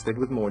digested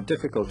with more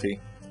difficulty.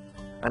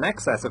 An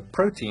excess of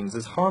proteins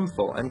is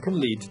harmful and can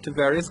lead to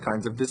various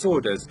kinds of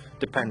disorders,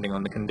 depending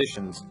on the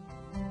conditions.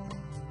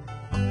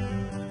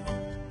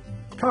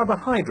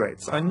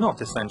 Carbohydrates are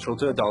not essential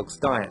to a dog's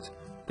diet.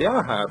 They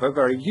are, however,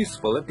 very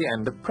useful at the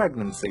end of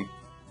pregnancy.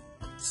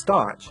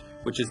 Starch,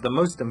 which is the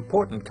most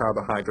important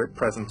carbohydrate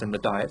present in the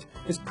diet,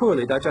 is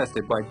poorly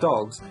digested by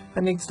dogs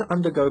and needs to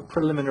undergo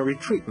preliminary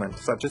treatment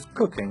such as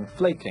cooking,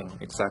 flaking,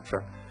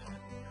 etc.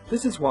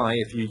 This is why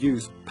if you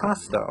use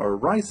pasta or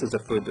rice as a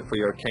food for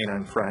your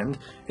canine friend,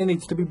 it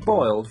needs to be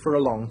boiled for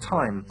a long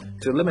time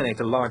to eliminate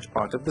a large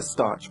part of the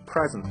starch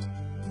present.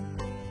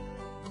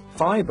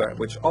 Fiber,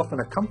 which often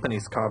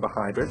accompanies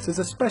carbohydrates, is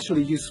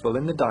especially useful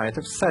in the diet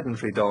of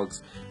sedentary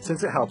dogs,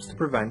 since it helps to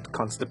prevent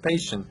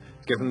constipation,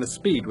 given the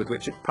speed with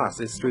which it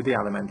passes through the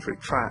alimentary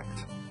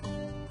tract.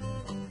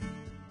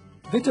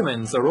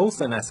 Vitamins are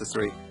also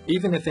necessary,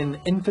 even if in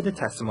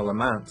infinitesimal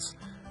amounts.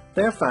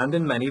 They are found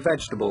in many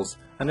vegetables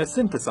and are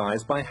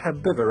synthesized by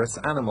herbivorous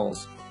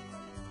animals.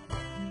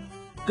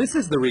 This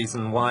is the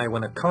reason why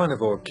when a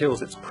carnivore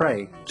kills its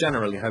prey,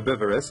 generally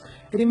herbivorous,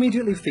 it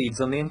immediately feeds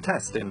on the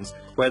intestines,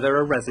 where there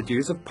are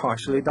residues of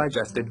partially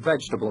digested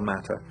vegetable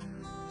matter.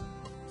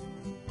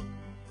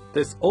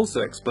 This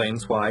also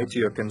explains why, to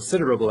your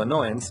considerable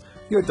annoyance,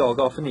 your dog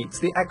often eats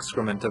the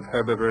excrement of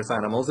herbivorous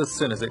animals as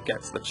soon as it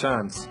gets the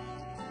chance.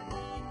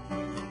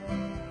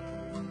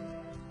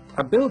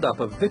 A build-up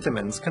of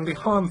vitamins can be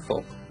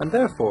harmful, and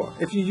therefore,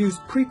 if you use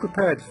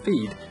pre-prepared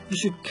feed, you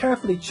should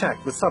carefully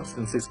check the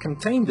substances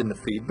contained in the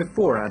feed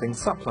before adding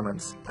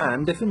supplements,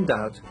 and if in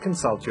doubt,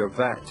 consult your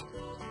vet.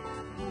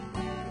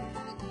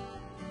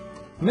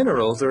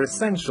 Minerals are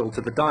essential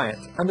to the diet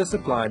and are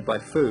supplied by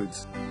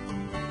foods.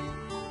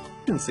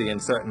 Deficiency in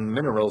certain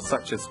minerals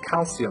such as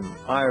calcium,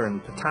 iron,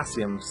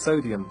 potassium,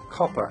 sodium,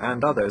 copper,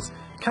 and others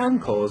can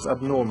cause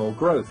abnormal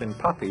growth in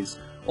puppies,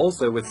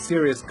 also with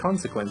serious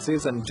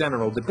consequences and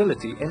general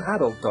debility in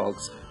adult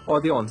dogs,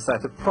 or the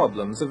onset of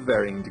problems of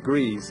varying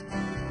degrees.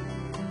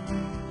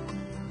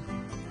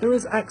 There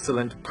is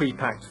excellent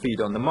pre-packed feed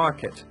on the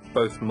market,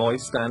 both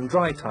moist and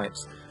dry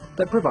types,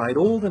 that provide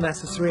all the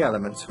necessary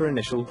elements for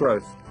initial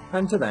growth,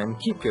 and to then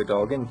keep your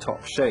dog in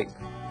top shape.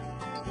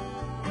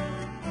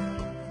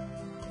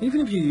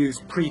 Even if you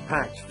use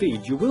pre-packed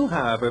feed, you will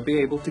however be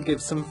able to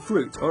give some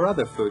fruit or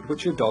other food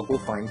which your dog will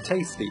find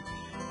tasty,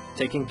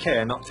 taking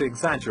care not to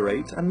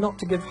exaggerate and not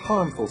to give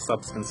harmful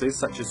substances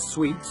such as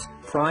sweets,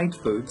 fried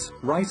foods,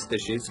 rice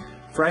dishes,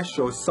 fresh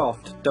or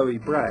soft doughy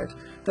bread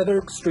that are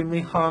extremely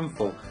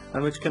harmful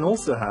and which can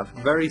also have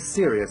very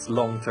serious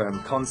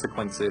long-term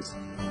consequences.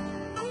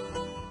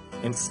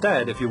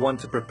 Instead, if you want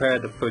to prepare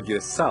the food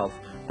yourself,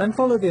 then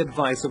follow the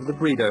advice of the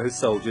breeder who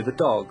sold you the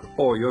dog,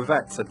 or your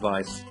vet's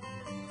advice.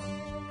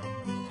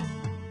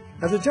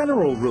 As a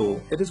general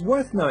rule, it is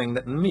worth knowing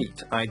that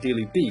meat,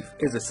 ideally beef,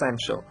 is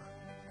essential.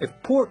 If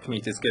pork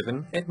meat is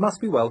given, it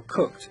must be well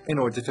cooked in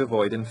order to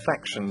avoid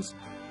infections.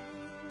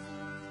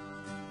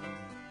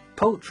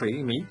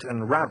 Poultry, meat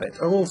and rabbit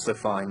are also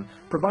fine,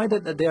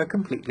 provided that they are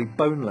completely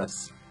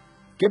boneless.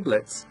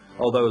 Giblets,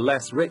 although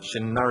less rich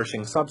in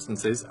nourishing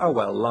substances, are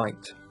well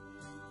liked.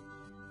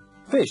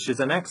 Fish is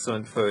an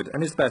excellent food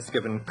and is best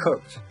given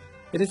cooked.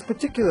 It is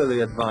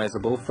particularly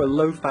advisable for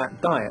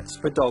low-fat diets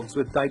for dogs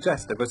with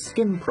digestive or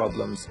skin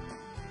problems.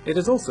 It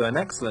is also an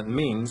excellent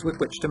means with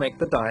which to make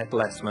the diet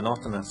less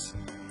monotonous.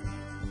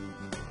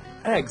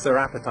 Eggs are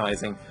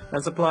appetizing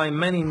and supply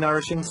many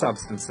nourishing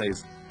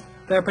substances.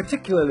 They are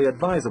particularly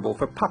advisable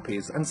for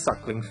puppies and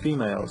suckling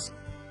females.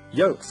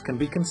 Yolks can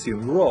be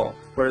consumed raw,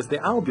 whereas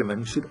the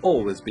albumin should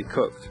always be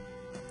cooked.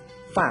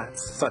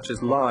 Fats, such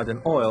as lard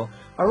and oil,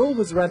 are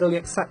always readily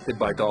accepted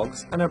by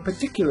dogs and are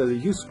particularly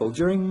useful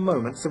during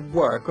moments of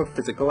work or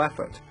physical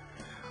effort.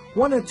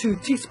 1 or 2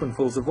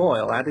 teaspoonfuls of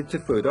oil added to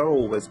food are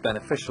always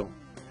beneficial.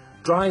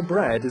 Dry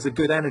bread is a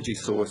good energy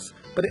source,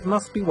 but it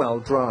must be well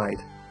dried.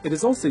 It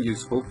is also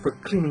useful for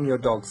cleaning your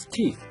dog's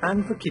teeth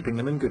and for keeping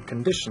them in good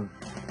condition.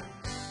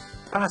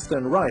 Pasta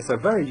and rice are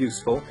very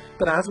useful,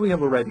 but as we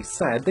have already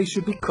said, they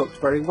should be cooked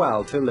very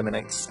well to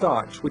eliminate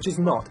starch, which is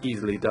not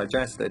easily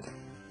digested.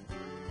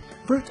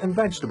 Fruit and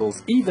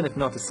vegetables, even if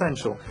not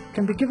essential,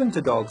 can be given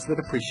to dogs that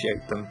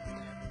appreciate them.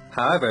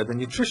 However, the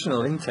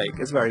nutritional intake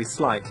is very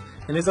slight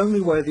and is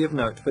only worthy of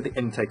note for the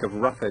intake of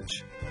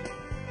roughage.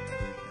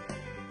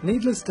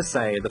 Needless to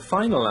say, the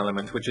final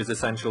element which is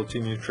essential to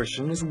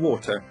nutrition is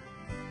water.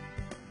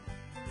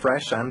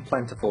 Fresh and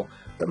plentiful,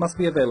 but must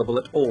be available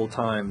at all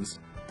times.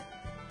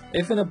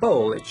 If in a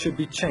bowl, it should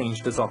be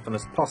changed as often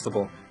as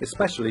possible,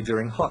 especially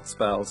during hot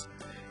spells.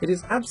 It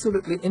is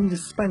absolutely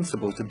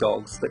indispensable to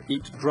dogs that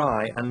eat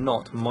dry and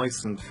not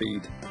moistened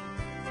feed.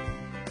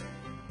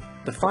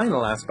 The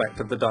final aspect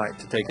of the diet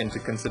to take into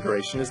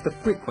consideration is the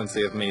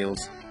frequency of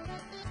meals.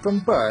 From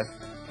birth,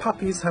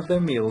 puppies have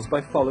their meals by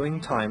following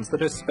times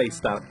that are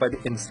spaced out by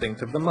the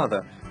instinct of the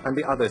mother and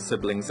the other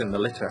siblings in the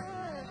litter.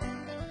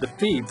 The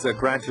feeds are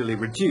gradually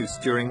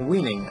reduced during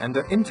weaning and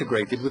are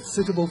integrated with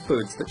suitable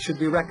foods that should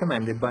be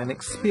recommended by an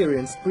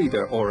experienced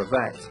breeder or a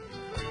vet.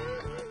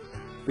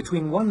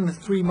 Between 1 and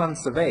 3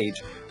 months of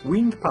age,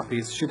 weaned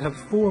puppies should have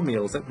 4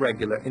 meals at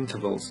regular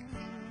intervals.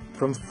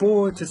 From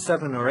 4 to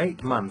 7 or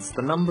 8 months,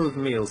 the number of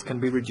meals can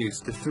be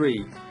reduced to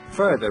 3,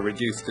 further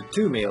reduced to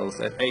 2 meals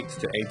at 8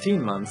 to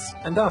 18 months,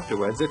 and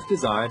afterwards, if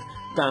desired,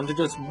 down to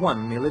just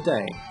 1 meal a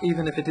day,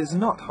 even if it is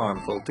not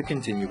harmful to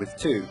continue with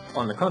 2.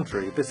 On the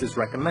contrary, this is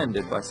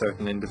recommended by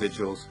certain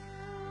individuals.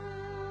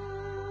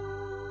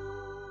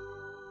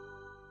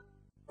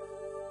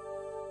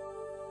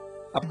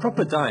 A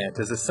proper diet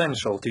is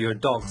essential to your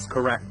dog's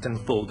correct and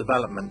full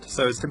development,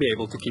 so as to be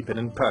able to keep it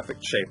in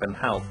perfect shape and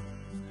health.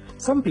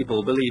 Some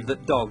people believe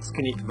that dogs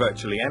can eat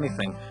virtually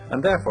anything,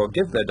 and therefore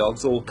give their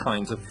dogs all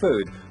kinds of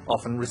food,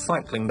 often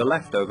recycling the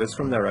leftovers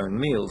from their own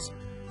meals.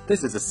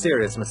 This is a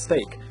serious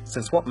mistake,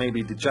 since what may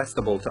be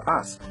digestible to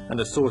us and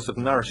a source of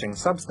nourishing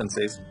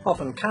substances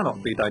often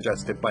cannot be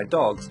digested by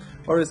dogs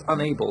or is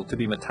unable to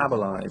be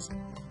metabolized.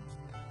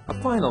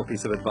 A final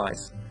piece of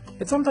advice.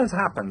 It sometimes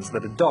happens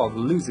that a dog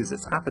loses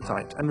its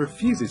appetite and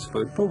refuses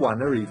food for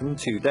 1 or even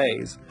 2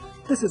 days.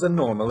 This is a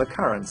normal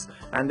occurrence,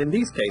 and in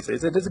these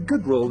cases it is a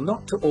good rule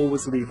not to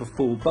always leave a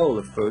full bowl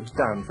of food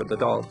down for the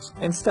dogs.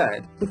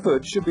 Instead, the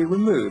food should be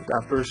removed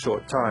after a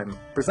short time.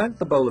 Present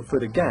the bowl of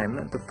food again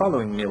at the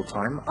following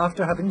mealtime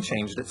after having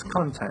changed its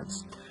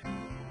contents.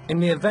 In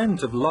the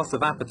event of loss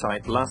of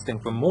appetite lasting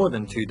for more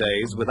than 2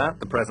 days without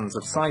the presence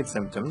of side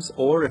symptoms,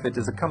 or if it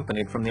is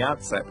accompanied from the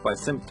outset by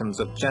symptoms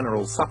of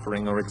general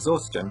suffering or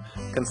exhaustion,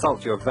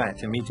 consult your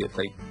vet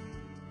immediately.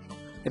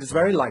 It is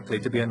very likely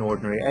to be an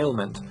ordinary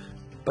ailment,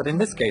 but in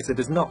this case it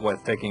is not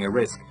worth taking a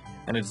risk,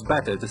 and it is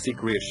better to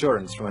seek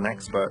reassurance from an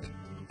expert.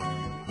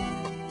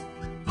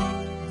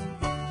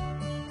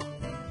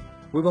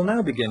 We will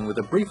now begin with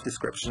a brief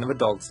description of a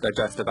dog's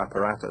digestive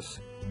apparatus.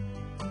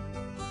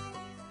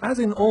 As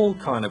in all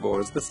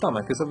carnivores, the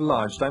stomach is of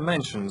large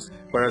dimensions,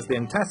 whereas the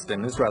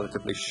intestine is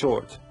relatively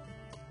short.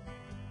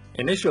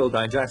 Initial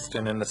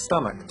digestion in the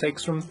stomach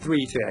takes from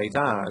 3 to 8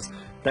 hours,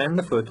 then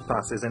the food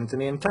passes into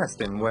the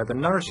intestine where the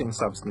nourishing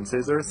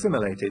substances are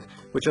assimilated,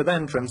 which are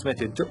then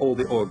transmitted to all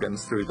the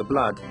organs through the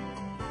blood.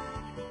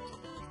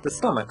 The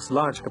stomach's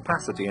large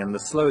capacity and the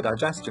slow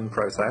digestion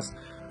process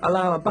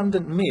allow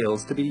abundant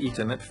meals to be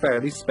eaten at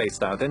fairly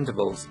spaced out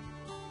intervals.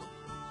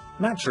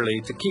 Naturally,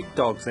 to keep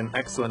dogs in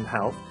excellent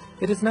health,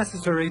 it is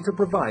necessary to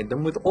provide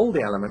them with all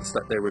the elements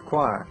that they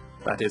require,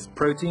 that is,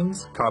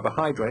 proteins,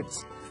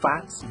 carbohydrates,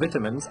 fats,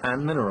 vitamins,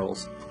 and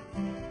minerals.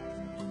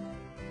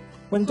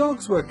 When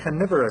dogs were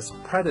carnivorous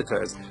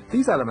predators,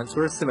 these elements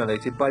were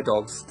assimilated by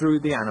dogs through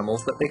the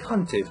animals that they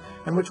hunted,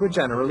 and which were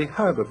generally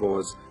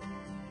herbivores.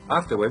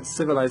 Afterwards,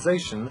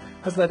 civilization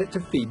has led it to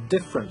feed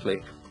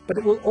differently, but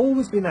it will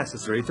always be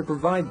necessary to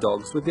provide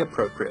dogs with the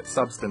appropriate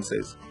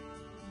substances.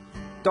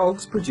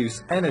 Dogs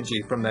produce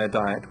energy from their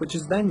diet, which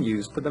is then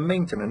used for the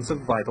maintenance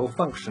of vital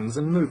functions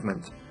and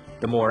movement.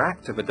 The more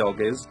active a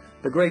dog is,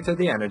 the greater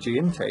the energy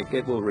intake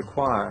it will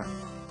require.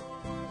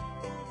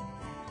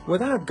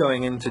 Without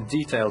going into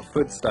detailed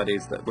food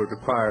studies that would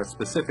require a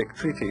specific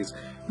treatise,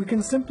 we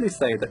can simply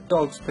say that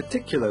dogs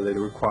particularly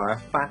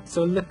require fats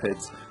or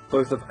lipids,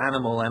 both of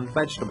animal and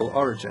vegetable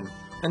origin,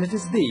 and it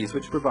is these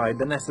which provide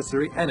the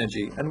necessary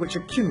energy and which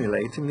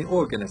accumulate in the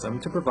organism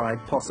to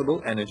provide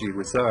possible energy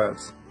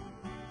reserves.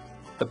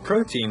 The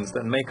proteins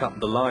that make up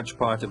the large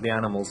part of the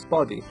animal's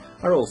body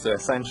are also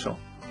essential.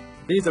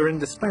 These are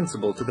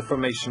indispensable to the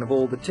formation of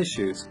all the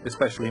tissues,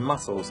 especially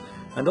muscles,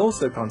 and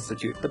also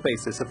constitute the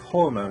basis of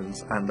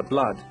hormones and the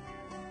blood.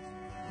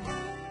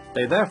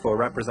 They therefore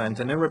represent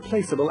an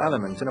irreplaceable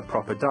element in a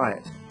proper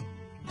diet,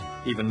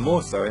 even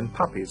more so in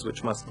puppies,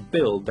 which must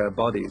build their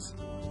bodies.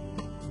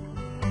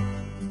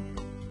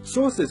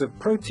 Sources of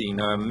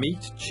protein are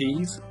meat,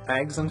 cheese,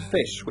 eggs and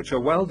fish, which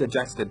are well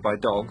digested by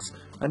dogs,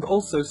 and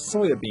also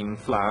soybean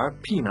flour,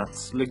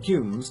 peanuts,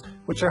 legumes,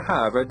 which are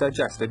however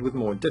digested with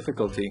more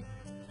difficulty.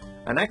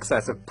 An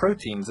excess of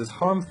proteins is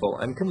harmful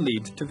and can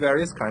lead to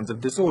various kinds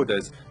of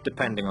disorders,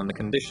 depending on the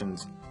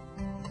conditions.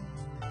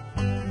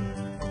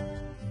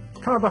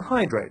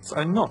 Carbohydrates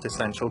are not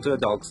essential to a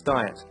dog's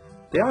diet.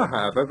 They are,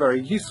 however,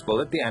 very useful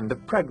at the end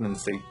of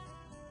pregnancy.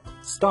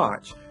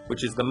 Starch,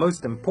 which is the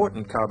most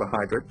important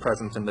carbohydrate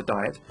present in the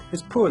diet,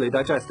 is poorly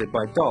digested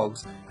by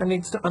dogs and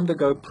needs to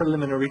undergo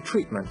preliminary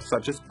treatment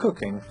such as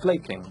cooking,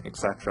 flaking,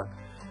 etc.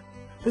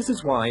 This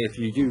is why if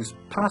you use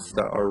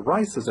pasta or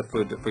rice as a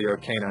food for your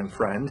canine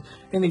friend,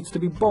 it needs to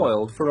be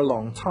boiled for a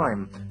long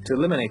time to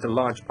eliminate a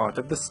large part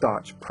of the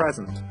starch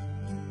present.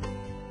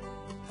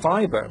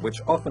 Fiber,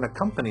 which often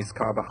accompanies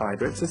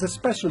carbohydrates, is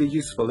especially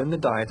useful in the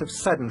diet of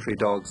sedentary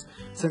dogs,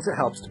 since it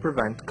helps to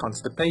prevent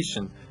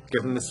constipation,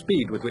 given the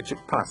speed with which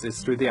it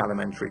passes through the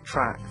alimentary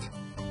tract.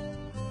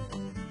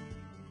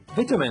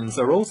 Vitamins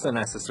are also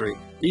necessary,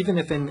 even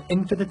if in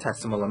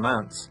infinitesimal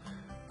amounts.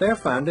 They are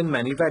found in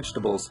many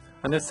vegetables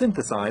and are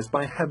synthesized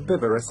by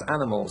herbivorous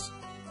animals.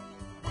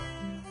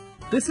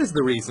 This is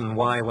the reason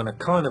why when a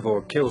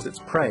carnivore kills its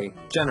prey,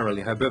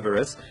 generally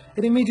herbivorous,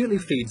 it immediately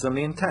feeds on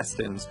the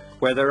intestines,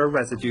 where there are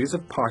residues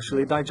of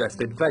partially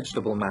digested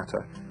vegetable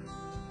matter.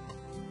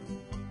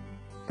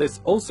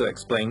 This also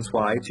explains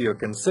why, to your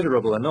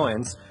considerable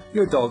annoyance,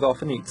 your dog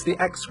often eats the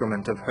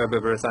excrement of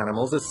herbivorous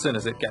animals as soon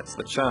as it gets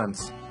the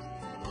chance.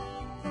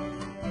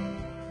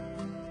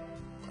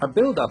 A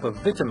build-up of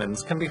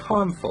vitamins can be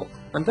harmful,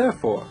 and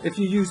therefore, if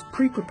you use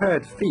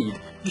pre-prepared feed,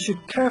 you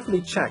should carefully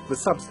check the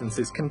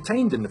substances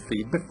contained in the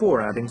feed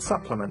before adding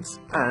supplements,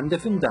 and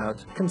if in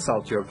doubt,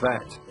 consult your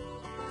vet.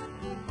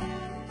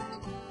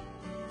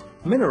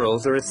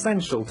 Minerals are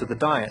essential to the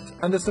diet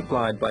and are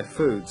supplied by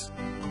foods.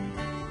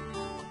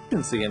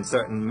 Deficiency in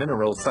certain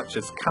minerals such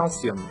as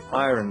calcium,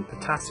 iron,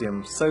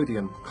 potassium,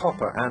 sodium,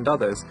 copper and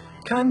others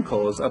can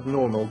cause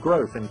abnormal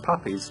growth in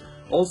puppies,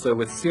 also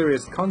with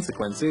serious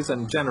consequences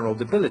and general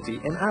debility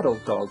in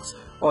adult dogs,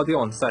 or the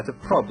onset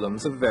of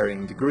problems of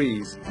varying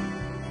degrees.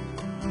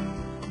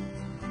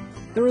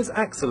 There is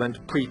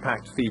excellent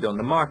pre-packed feed on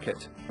the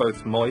market,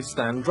 both moist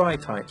and dry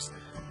types,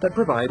 that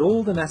provide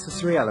all the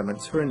necessary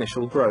elements for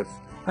initial growth,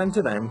 and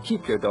to then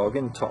keep your dog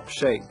in top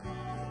shape.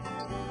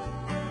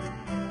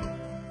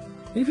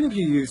 Even if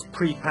you use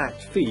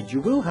pre-packed feed,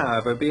 you will,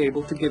 however, be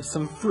able to give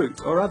some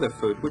fruit or other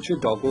food which your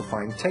dog will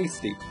find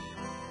tasty,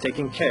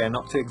 taking care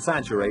not to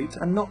exaggerate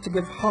and not to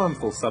give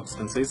harmful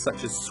substances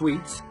such as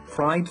sweets,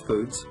 fried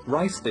foods,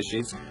 rice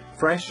dishes,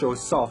 fresh or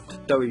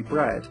soft, doughy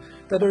bread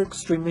that are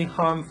extremely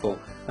harmful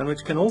and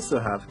which can also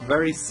have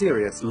very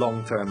serious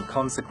long-term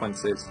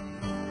consequences.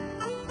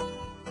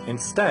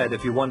 Instead,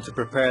 if you want to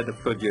prepare the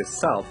food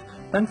yourself,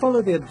 then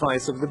follow the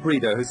advice of the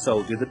breeder who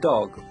sold you the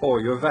dog,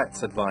 or your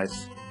vet's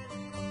advice.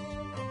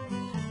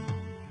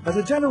 As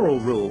a general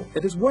rule,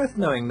 it is worth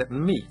knowing that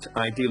meat,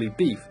 ideally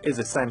beef, is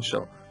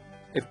essential.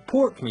 If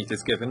pork meat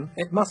is given,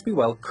 it must be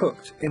well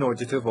cooked in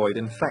order to avoid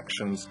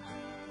infections.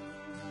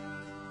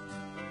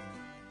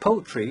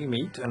 Poultry,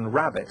 meat and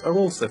rabbit are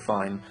also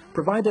fine,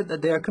 provided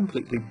that they are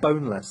completely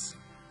boneless.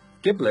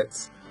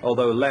 Giblets,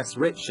 although less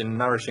rich in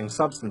nourishing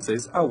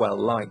substances, are well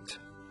liked.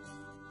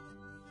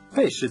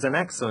 Fish is an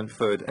excellent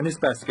food and is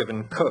best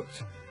given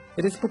cooked.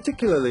 It is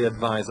particularly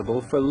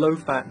advisable for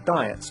low-fat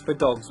diets for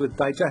dogs with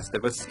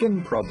digestive or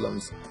skin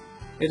problems.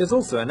 It is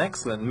also an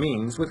excellent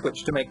means with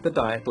which to make the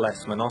diet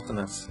less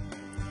monotonous.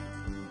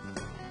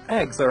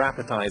 Eggs are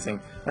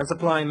appetizing and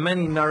supply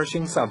many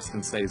nourishing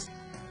substances.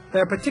 They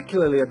are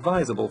particularly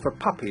advisable for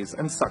puppies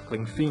and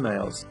suckling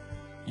females.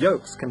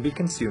 Yolks can be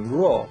consumed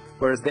raw,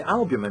 whereas the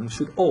albumin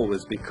should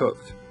always be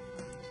cooked.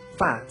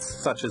 Fats,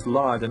 such as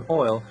lard and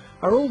oil,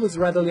 are always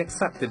readily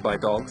accepted by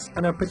dogs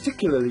and are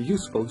particularly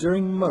useful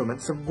during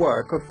moments of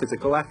work or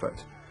physical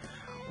effort.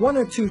 1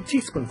 or 2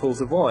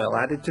 teaspoonfuls of oil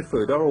added to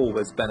food are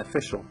always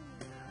beneficial.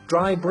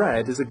 Dry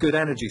bread is a good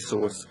energy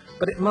source,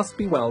 but it must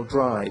be well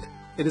dried.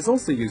 It is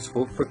also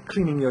useful for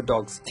cleaning your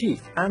dog's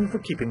teeth and for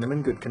keeping them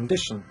in good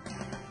condition.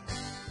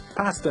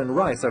 Pasta and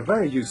rice are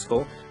very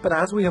useful, but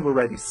as we have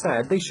already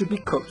said, they should be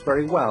cooked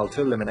very well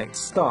to eliminate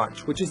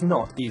starch, which is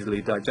not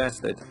easily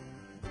digested.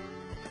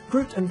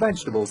 Fruit and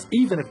vegetables,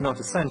 even if not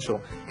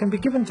essential, can be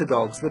given to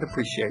dogs that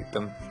appreciate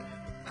them.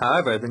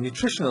 However, the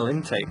nutritional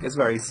intake is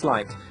very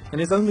slight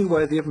and is only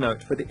worthy of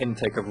note for the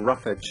intake of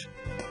roughage.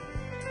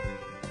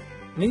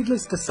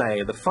 Needless to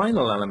say, the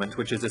final element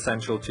which is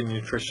essential to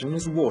nutrition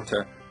is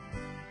water.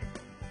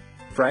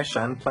 Fresh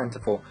and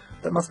plentiful,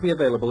 that must be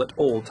available at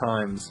all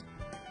times.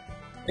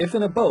 If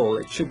in a bowl,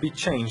 it should be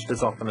changed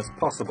as often as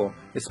possible,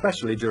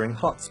 especially during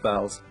hot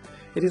spells.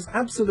 It is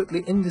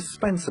absolutely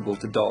indispensable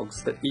to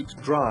dogs that eat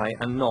dry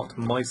and not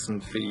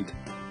moistened feed.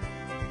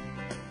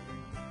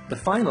 The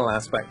final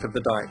aspect of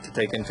the diet to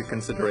take into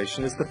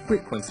consideration is the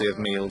frequency of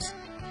meals.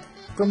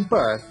 From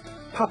birth,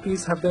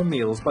 puppies have their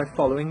meals by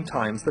following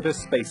times that are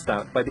spaced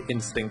out by the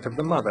instinct of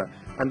the mother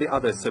and the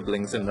other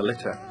siblings in the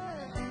litter.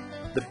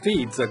 The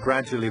feeds are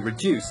gradually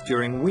reduced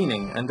during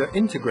weaning and are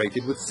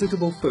integrated with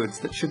suitable foods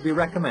that should be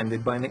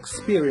recommended by an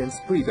experienced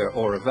breeder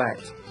or a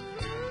vet.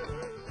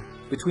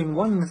 Between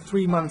 1 and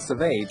 3 months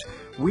of age,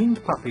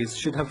 weaned puppies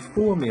should have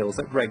 4 meals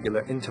at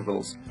regular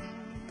intervals.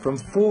 From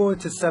 4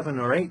 to 7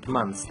 or 8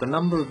 months, the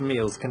number of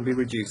meals can be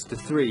reduced to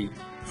 3,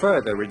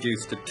 further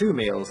reduced to 2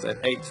 meals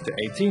at 8 to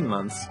 18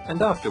 months,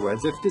 and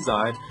afterwards, if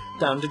desired,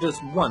 down to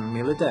just 1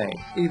 meal a day,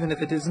 even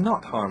if it is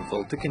not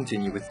harmful to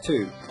continue with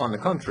 2. On the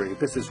contrary,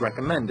 this is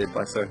recommended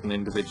by certain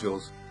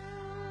individuals.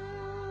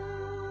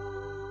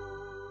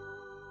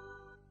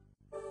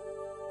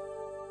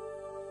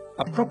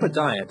 A proper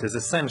diet is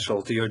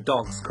essential to your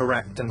dog's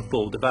correct and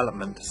full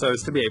development, so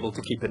as to be able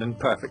to keep it in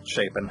perfect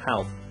shape and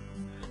health.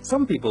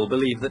 Some people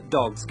believe that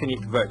dogs can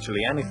eat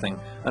virtually anything,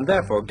 and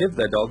therefore give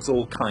their dogs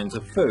all kinds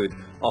of food,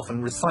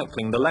 often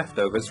recycling the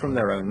leftovers from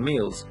their own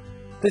meals.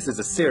 This is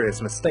a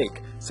serious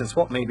mistake, since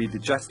what may be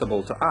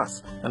digestible to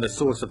us and a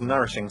source of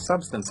nourishing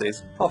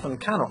substances often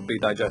cannot be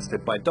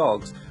digested by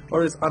dogs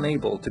or is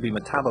unable to be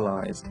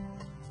metabolized.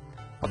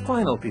 A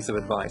final piece of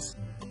advice.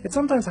 It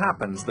sometimes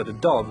happens that a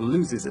dog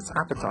loses its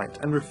appetite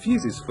and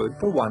refuses food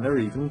for 1 or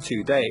even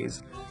 2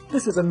 days.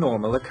 This is a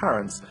normal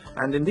occurrence,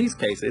 and in these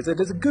cases it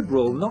is a good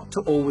rule not to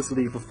always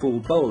leave a full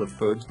bowl of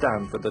food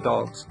down for the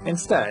dogs.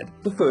 Instead,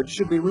 the food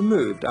should be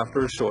removed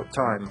after a short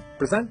time.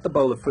 Present the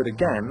bowl of food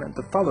again at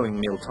the following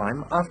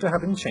mealtime after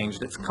having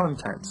changed its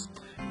contents.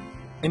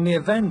 In the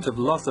event of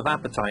loss of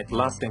appetite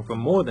lasting for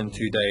more than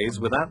 2 days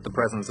without the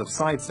presence of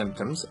side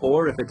symptoms,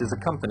 or if it is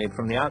accompanied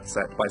from the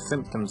outset by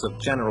symptoms of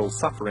general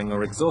suffering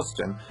or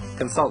exhaustion,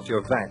 consult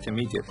your vet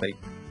immediately.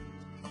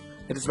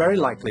 It is very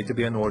likely to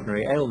be an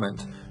ordinary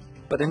ailment,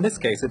 but in this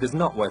case it is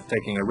not worth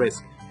taking a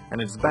risk, and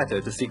it is better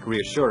to seek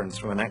reassurance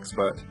from an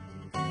expert.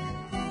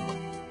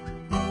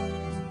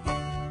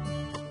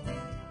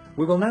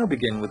 We will now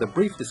begin with a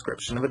brief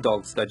description of a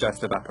dog's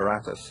digestive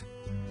apparatus.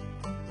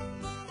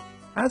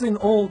 As in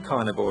all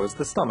carnivores,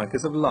 the stomach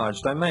is of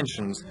large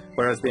dimensions,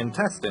 whereas the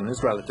intestine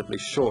is relatively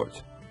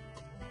short.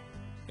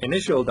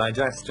 Initial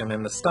digestion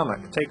in the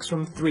stomach takes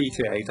from 3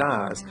 to 8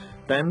 hours,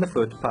 then the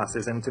food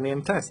passes into the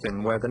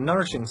intestine where the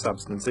nourishing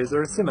substances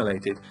are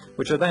assimilated,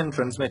 which are then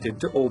transmitted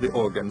to all the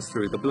organs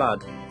through the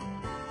blood.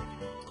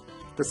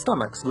 The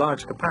stomach's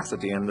large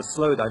capacity and the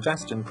slow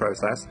digestion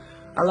process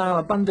allow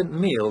abundant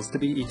meals to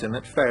be eaten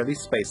at fairly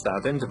spaced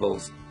out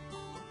intervals.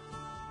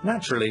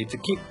 Naturally, to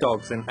keep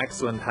dogs in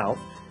excellent health,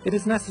 it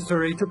is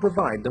necessary to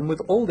provide them with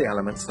all the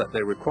elements that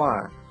they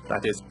require,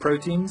 that is,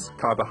 proteins,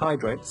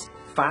 carbohydrates,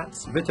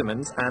 fats,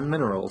 vitamins, and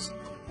minerals.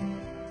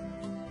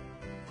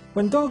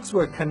 When dogs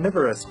were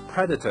carnivorous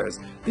predators,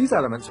 these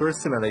elements were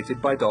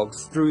assimilated by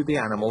dogs through the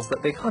animals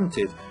that they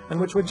hunted, and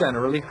which were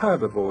generally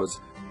herbivores.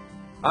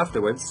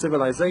 Afterwards,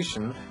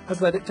 civilization has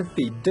led it to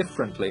feed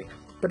differently,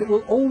 but it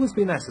will always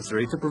be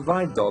necessary to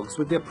provide dogs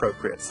with the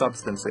appropriate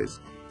substances.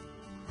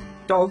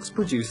 Dogs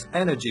produce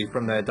energy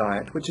from their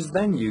diet, which is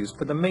then used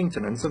for the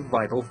maintenance of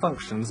vital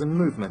functions and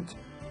movement.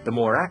 The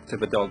more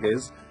active a dog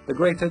is, the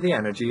greater the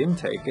energy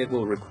intake it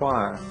will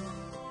require.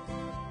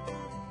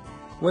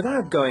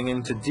 Without going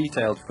into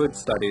detailed food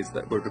studies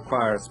that would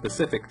require a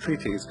specific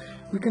treatise,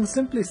 we can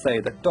simply say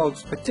that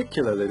dogs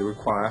particularly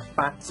require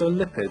fats or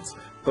lipids,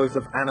 both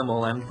of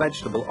animal and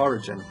vegetable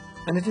origin,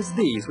 and it is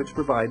these which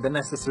provide the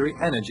necessary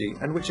energy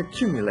and which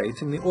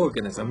accumulate in the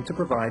organism to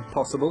provide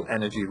possible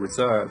energy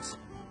reserves.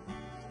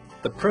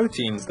 The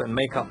proteins that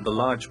make up the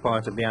large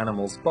part of the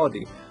animal's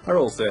body are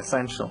also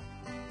essential.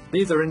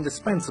 These are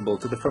indispensable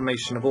to the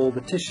formation of all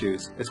the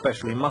tissues,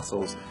 especially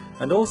muscles,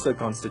 and also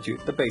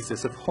constitute the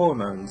basis of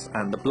hormones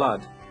and the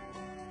blood.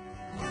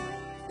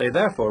 They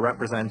therefore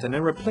represent an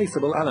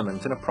irreplaceable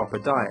element in a proper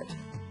diet.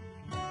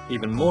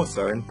 even more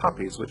so in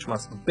puppies, which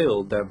must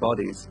build their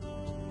bodies.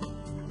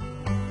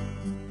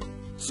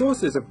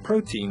 Sources of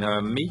protein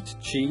are meat,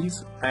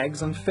 cheese,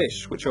 eggs and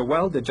fish, which are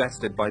well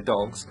digested by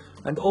dogs,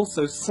 and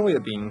also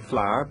soybean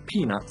flour,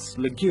 peanuts,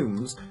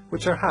 legumes,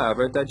 which are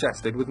however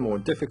digested with more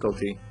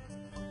difficulty.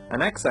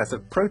 An excess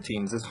of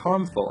proteins is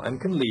harmful and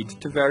can lead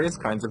to various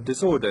kinds of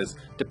disorders,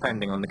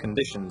 depending on the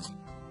conditions.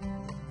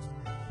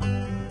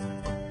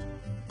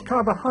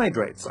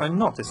 Carbohydrates are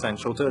not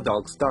essential to a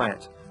dog's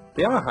diet.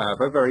 They are,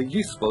 however, very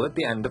useful at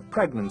the end of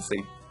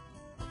pregnancy.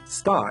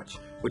 Starch,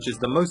 which is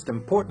the most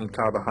important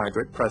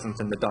carbohydrate present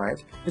in the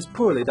diet, is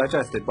poorly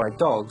digested by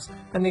dogs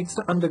and needs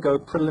to undergo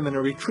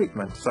preliminary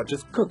treatment such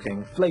as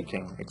cooking,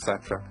 flaking,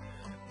 etc.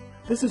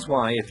 This is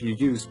why if you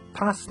use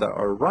pasta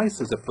or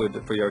rice as a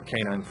food for your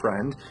canine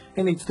friend,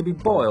 it needs to be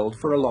boiled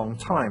for a long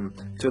time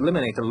to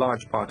eliminate a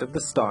large part of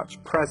the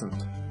starch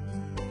present.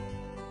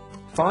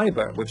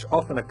 Fibre, which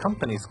often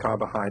accompanies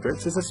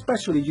carbohydrates, is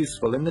especially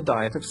useful in the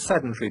diet of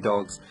sedentary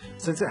dogs,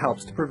 since it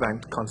helps to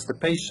prevent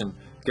constipation,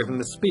 given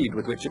the speed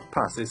with which it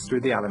passes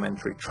through the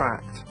alimentary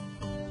tract.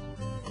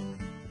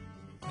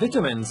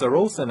 Vitamins are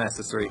also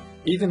necessary,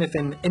 even if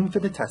in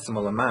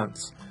infinitesimal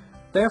amounts.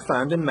 They are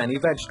found in many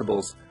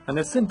vegetables, and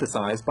are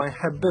synthesized by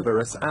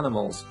herbivorous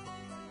animals.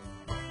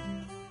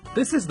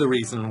 This is the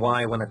reason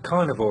why when a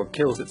carnivore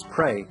kills its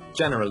prey,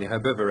 generally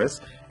herbivorous,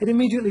 it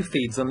immediately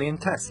feeds on the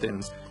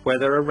intestines, where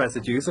there are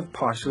residues of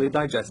partially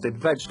digested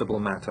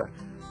vegetable matter.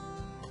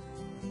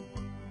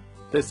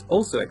 This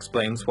also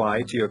explains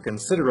why, to your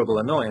considerable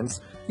annoyance,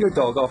 your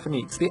dog often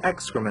eats the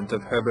excrement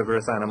of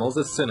herbivorous animals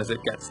as soon as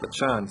it gets the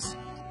chance.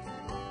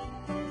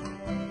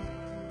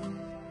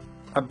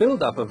 A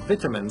build-up of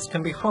vitamins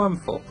can be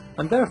harmful,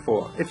 and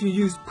therefore, if you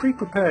use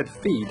pre-prepared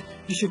feed,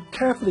 you should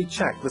carefully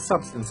check the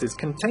substances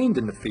contained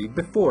in the feed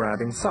before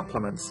adding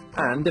supplements,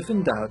 and if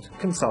in doubt,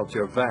 consult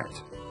your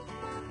vet.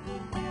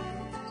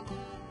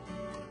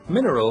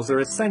 Minerals are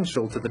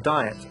essential to the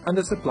diet and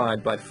are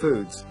supplied by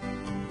foods.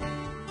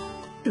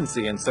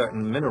 Deficiency in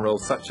certain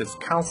minerals such as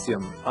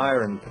calcium,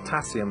 iron,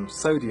 potassium,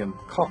 sodium,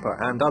 copper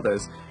and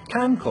others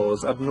can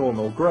cause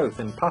abnormal growth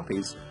in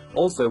puppies,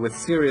 also with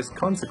serious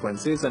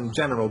consequences and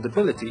general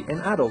debility in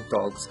adult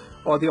dogs,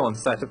 or the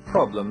onset of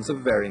problems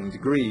of varying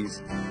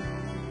degrees.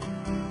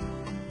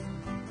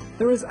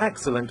 There is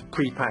excellent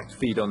pre-packed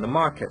feed on the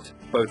market,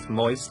 both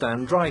moist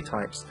and dry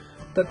types,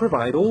 that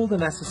provide all the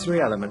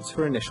necessary elements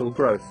for initial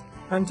growth,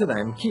 and to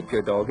then keep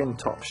your dog in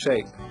top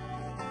shape.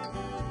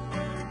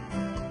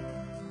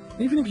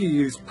 Even if you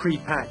use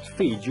pre-packed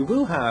feed, you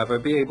will, however,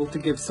 be able to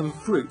give some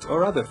fruit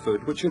or other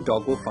food which your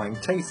dog will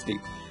find tasty,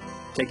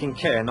 taking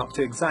care not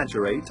to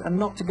exaggerate and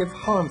not to give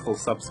harmful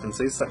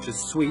substances such as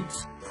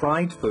sweets,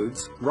 fried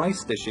foods,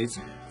 rice dishes,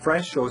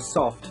 fresh or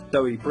soft,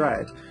 doughy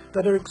bread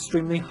that are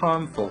extremely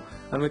harmful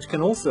and which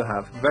can also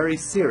have very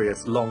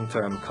serious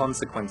long-term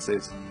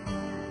consequences.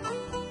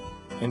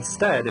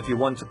 Instead, if you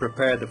want to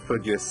prepare the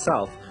food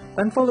yourself,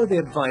 then follow the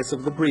advice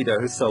of the breeder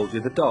who sold you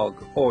the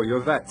dog, or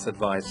your vet's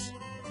advice.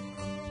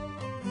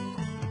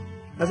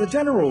 As a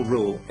general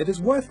rule, it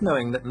is worth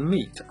knowing that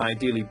meat,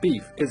 ideally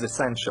beef, is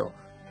essential.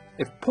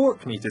 If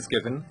pork meat is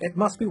given, it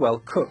must be well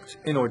cooked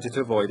in order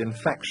to avoid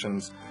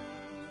infections.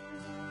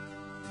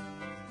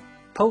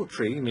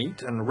 Poultry,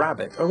 meat and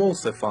rabbit are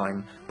also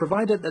fine,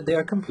 provided that they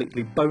are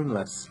completely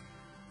boneless.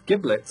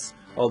 Giblets,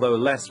 although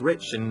less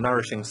rich in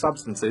nourishing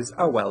substances,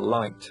 are well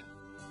liked.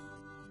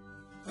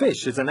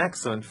 Fish is an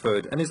excellent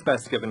food and is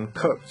best given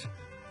cooked.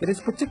 It is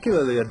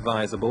particularly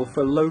advisable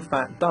for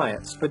low-fat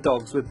diets for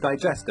dogs with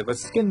digestive or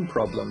skin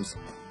problems.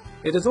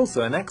 It is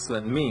also an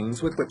excellent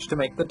means with which to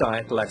make the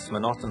diet less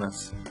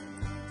monotonous.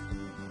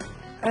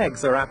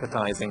 Eggs are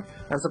appetizing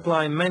and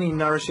supply many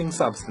nourishing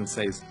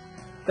substances.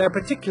 They are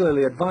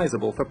particularly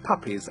advisable for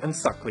puppies and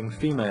suckling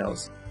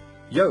females.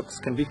 Yolks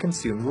can be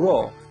consumed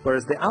raw,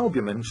 whereas the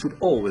albumin should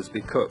always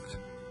be cooked.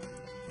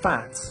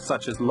 Fats,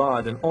 such as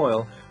lard and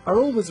oil, are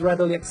always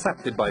readily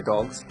accepted by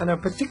dogs and are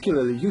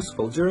particularly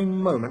useful during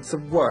moments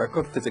of work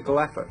or physical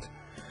effort.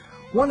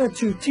 1 or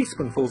 2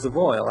 teaspoonfuls of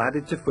oil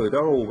added to food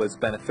are always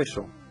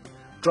beneficial.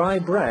 Dry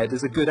bread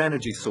is a good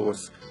energy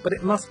source, but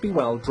it must be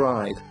well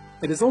dried.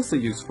 It is also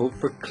useful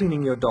for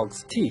cleaning your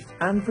dog's teeth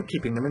and for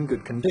keeping them in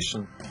good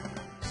condition.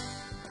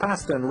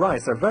 Pasta and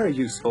rice are very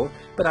useful,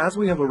 but as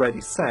we have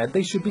already said,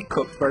 they should be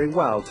cooked very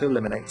well to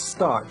eliminate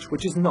starch,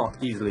 which is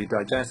not easily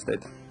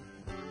digested.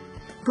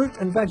 Fruit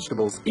and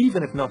vegetables,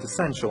 even if not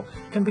essential,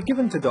 can be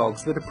given to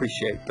dogs that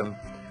appreciate them.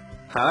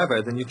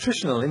 However, the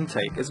nutritional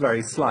intake is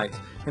very slight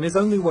and is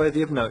only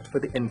worthy of note for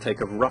the intake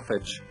of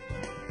roughage.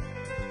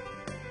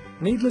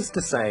 Needless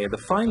to say, the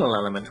final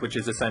element which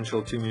is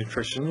essential to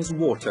nutrition is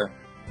water.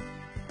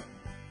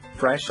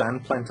 Fresh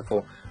and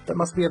plentiful, that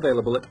must be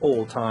available at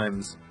all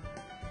times.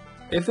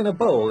 If in a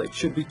bowl, it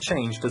should be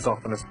changed as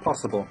often as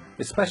possible,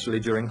 especially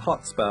during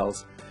hot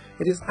spells.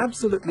 It is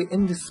absolutely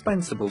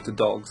indispensable to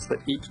dogs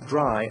that eat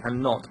dry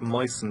and not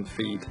moistened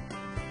feed.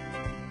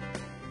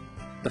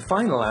 The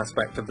final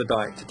aspect of the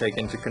diet to take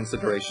into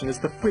consideration is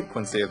the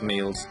frequency of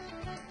meals.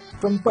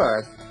 From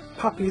birth,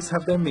 Puppies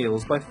have their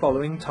meals by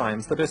following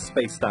times that are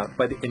spaced out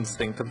by the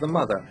instinct of the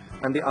mother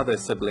and the other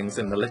siblings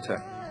in the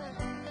litter.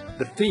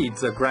 The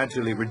feeds are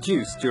gradually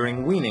reduced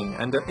during weaning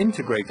and are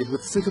integrated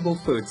with suitable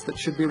foods that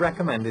should be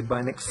recommended by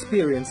an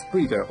experienced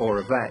breeder or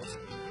a vet.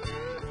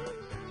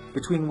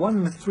 Between 1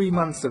 and 3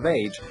 months of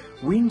age,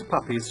 weaned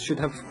puppies should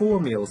have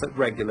 4 meals at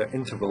regular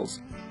intervals.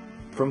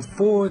 From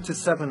 4 to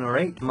 7 or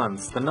 8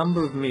 months, the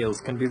number of meals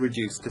can be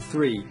reduced to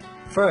 3,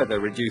 further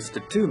reduced to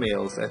 2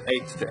 meals at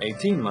 8 to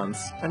 18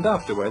 months, and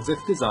afterwards,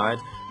 if desired,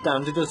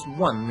 down to just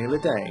 1 meal a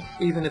day,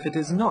 even if it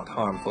is not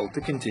harmful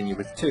to continue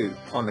with 2.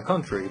 On the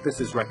contrary,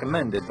 this is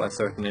recommended by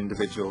certain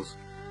individuals.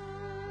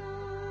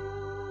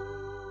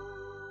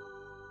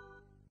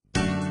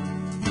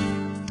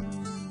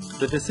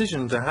 The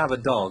decision to have a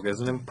dog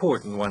is an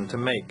important one to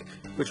make,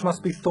 which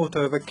must be thought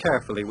over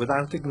carefully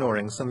without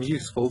ignoring some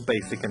useful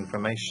basic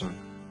information.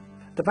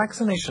 The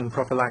vaccination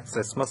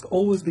prophylaxis must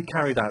always be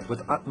carried out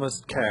with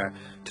utmost care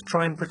to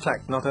try and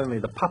protect not only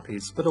the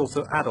puppies but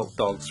also adult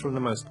dogs from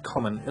the most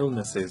common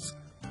illnesses.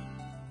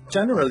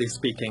 Generally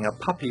speaking, a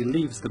puppy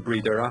leaves the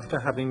breeder after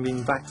having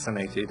been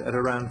vaccinated at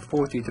around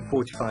 40 to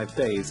 45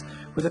 days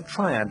with a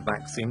triad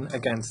vaccine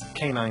against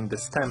canine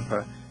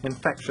distemper,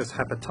 infectious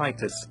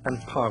hepatitis and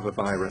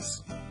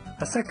parvovirus.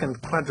 A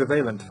second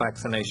quadrivalent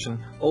vaccination,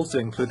 also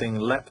including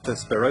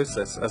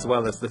leptospirosis as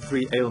well as the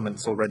 3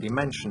 ailments already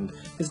mentioned,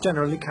 is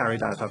generally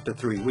carried out after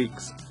 3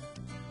 weeks.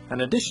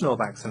 An additional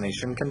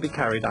vaccination can be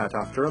carried out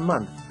after a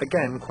month,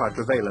 again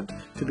quadrivalent,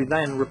 to be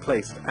then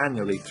replaced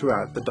annually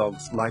throughout the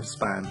dog's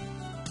lifespan.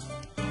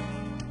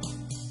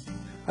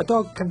 A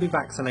dog can be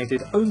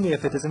vaccinated only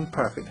if it is in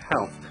perfect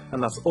health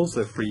and thus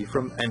also free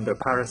from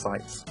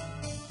endoparasites.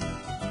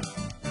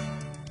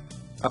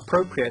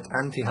 Appropriate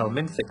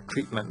anti-helminthic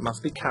treatment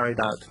must be carried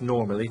out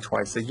normally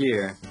twice a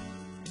year.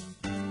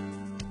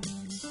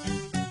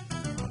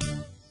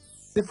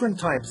 Different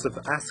types of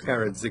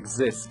ascarids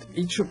exist,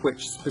 each of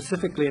which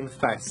specifically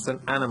infests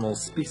an animal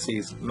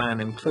species,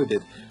 man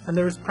included, and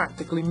there is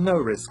practically no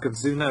risk of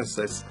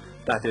zoonosis,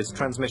 that is,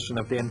 transmission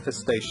of the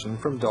infestation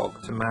from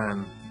dog to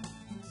man.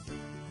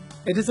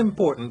 It is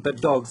important that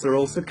dogs are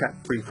also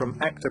kept free from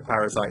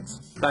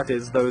ectoparasites, that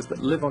is, those that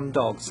live on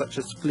dogs such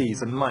as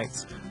fleas and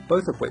mites,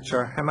 both of which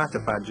are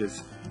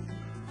hematophages.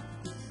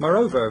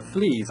 Moreover,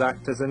 fleas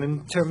act as an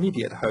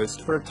intermediate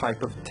host for a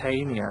type of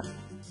taenia.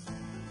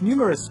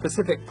 Numerous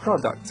specific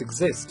products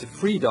exist to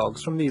free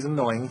dogs from these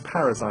annoying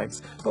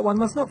parasites, but one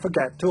must not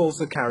forget to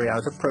also carry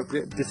out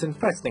appropriate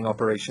disinfesting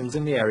operations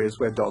in the areas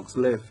where dogs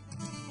live.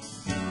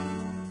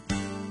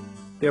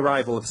 The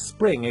arrival of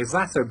spring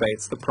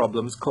exacerbates the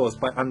problems caused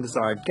by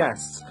undesired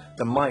guests,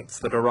 the mites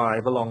that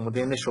arrive along with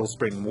the initial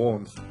spring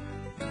warmth.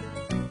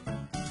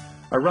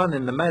 A run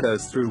in the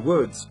meadows through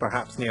woods,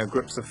 perhaps near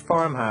groups of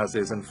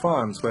farmhouses and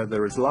farms where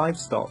there is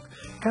livestock,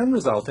 can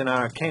result in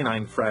our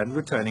canine friend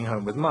returning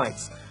home with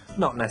mites.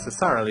 Not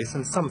necessarily,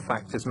 since some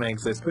factors may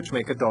exist which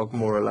make a dog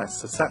more or less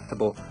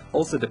susceptible,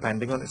 also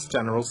depending on its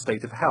general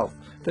state of health,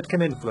 that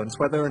can influence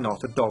whether or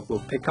not a dog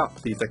will pick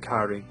up these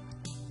acari.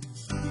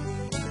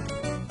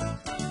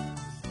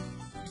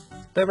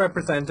 They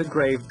represent a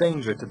grave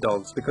danger to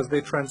dogs because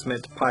they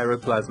transmit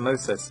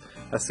pyroplasmosis,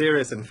 a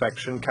serious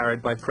infection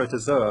carried by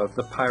protozoa of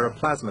the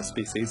Pyroplasma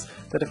species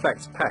that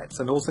affects pets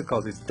and also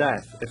causes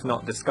death if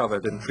not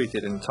discovered and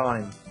treated in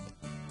time.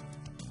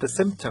 The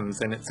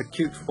symptoms in its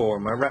acute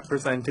form are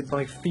represented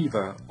by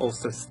fever,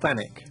 also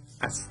sthenic,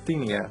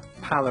 asthenia,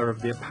 pallor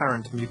of the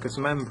apparent mucous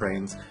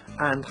membranes,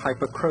 and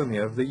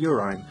hyperchromia of the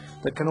urine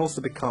that can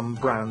also become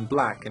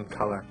brown-black in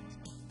colour.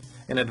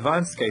 In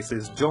advanced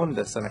cases,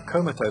 jaundice and a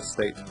comatose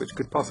state which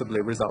could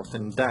possibly result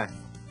in death.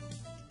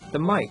 The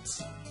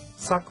mites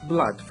suck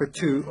blood for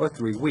 2 or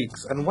 3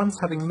 weeks, and once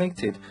having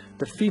mated,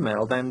 the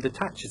female then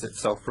detaches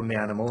itself from the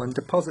animal and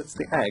deposits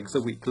the eggs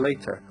a week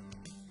later.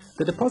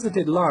 The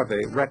deposited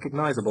larvae,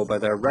 recognizable by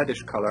their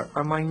reddish colour,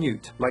 are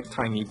minute, like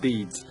tiny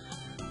beads.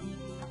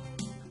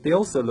 They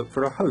also look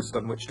for a host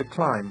on which to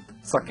climb,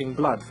 sucking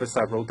blood for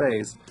several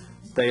days.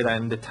 They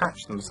then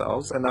detach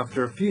themselves and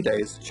after a few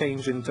days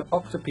change into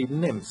octopede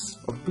nymphs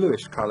of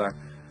bluish colour.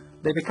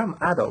 They become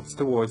adults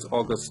towards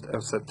August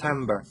or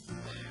September.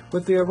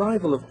 With the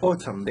arrival of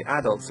autumn, the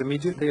adults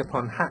immediately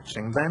upon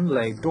hatching then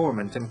lay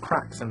dormant in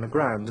cracks in the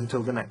ground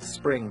until the next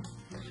spring.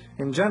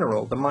 In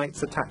general, the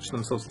mites attach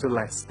themselves to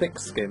less thick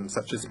skin,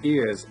 such as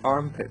ears,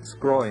 armpits,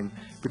 groin,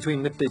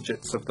 between the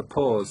digits of the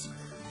paws.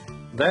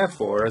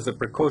 Therefore, as a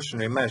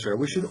precautionary measure,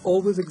 we should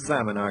always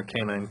examine our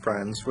canine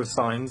friends for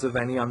signs of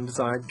any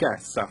undesired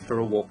guests after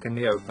a walk in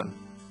the open.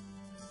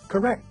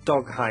 Correct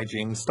dog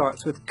hygiene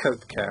starts with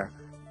coat care.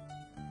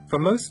 For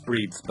most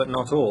breeds, but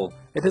not all,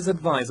 it is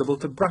advisable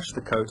to brush the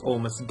coat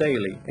almost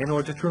daily in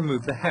order to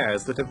remove the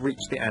hairs that have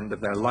reached the end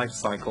of their life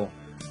cycle.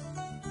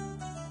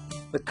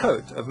 The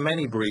coat of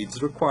many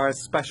breeds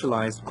requires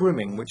specialized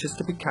grooming, which is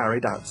to be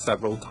carried out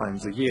several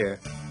times a year.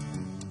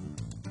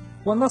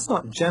 One must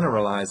not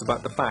generalize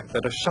about the fact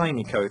that a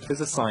shiny coat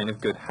is a sign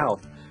of good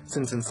health,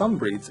 since in some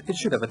breeds it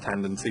should have a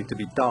tendency to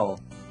be dull.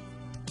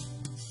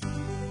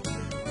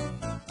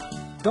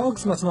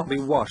 Dogs must not be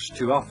washed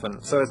too often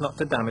so as not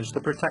to damage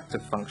the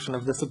protective function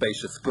of the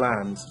sebaceous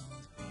glands.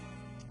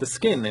 The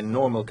skin in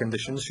normal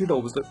conditions should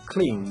always look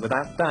clean,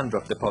 without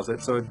dandruff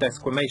deposits or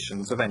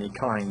desquamations of any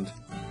kind.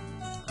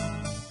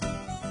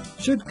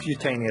 Should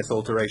cutaneous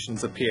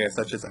alterations appear,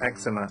 such as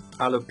eczema,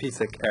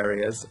 alopecia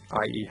areas,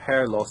 i.e.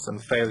 hair loss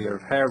and failure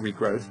of hair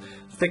regrowth,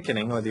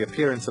 thickening or the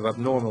appearance of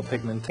abnormal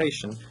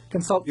pigmentation,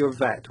 consult your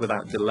vet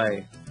without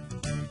delay.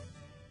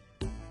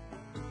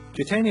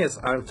 Cutaneous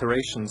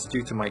alterations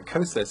due to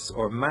mycosis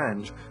or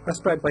mange are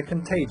spread by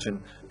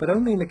contagion, but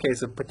only in the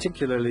case of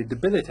particularly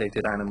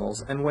debilitated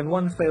animals and when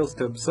one fails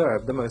to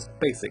observe the most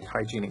basic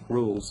hygienic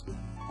rules.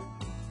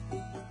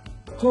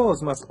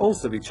 Claws must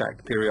also be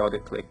checked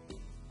periodically.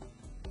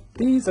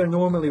 These are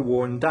normally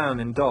worn down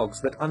in dogs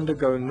that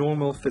undergo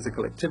normal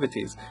physical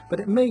activities, but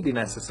it may be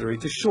necessary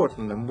to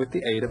shorten them with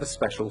the aid of a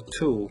special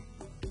tool.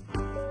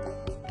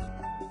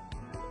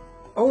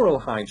 Oral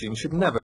hygiene should never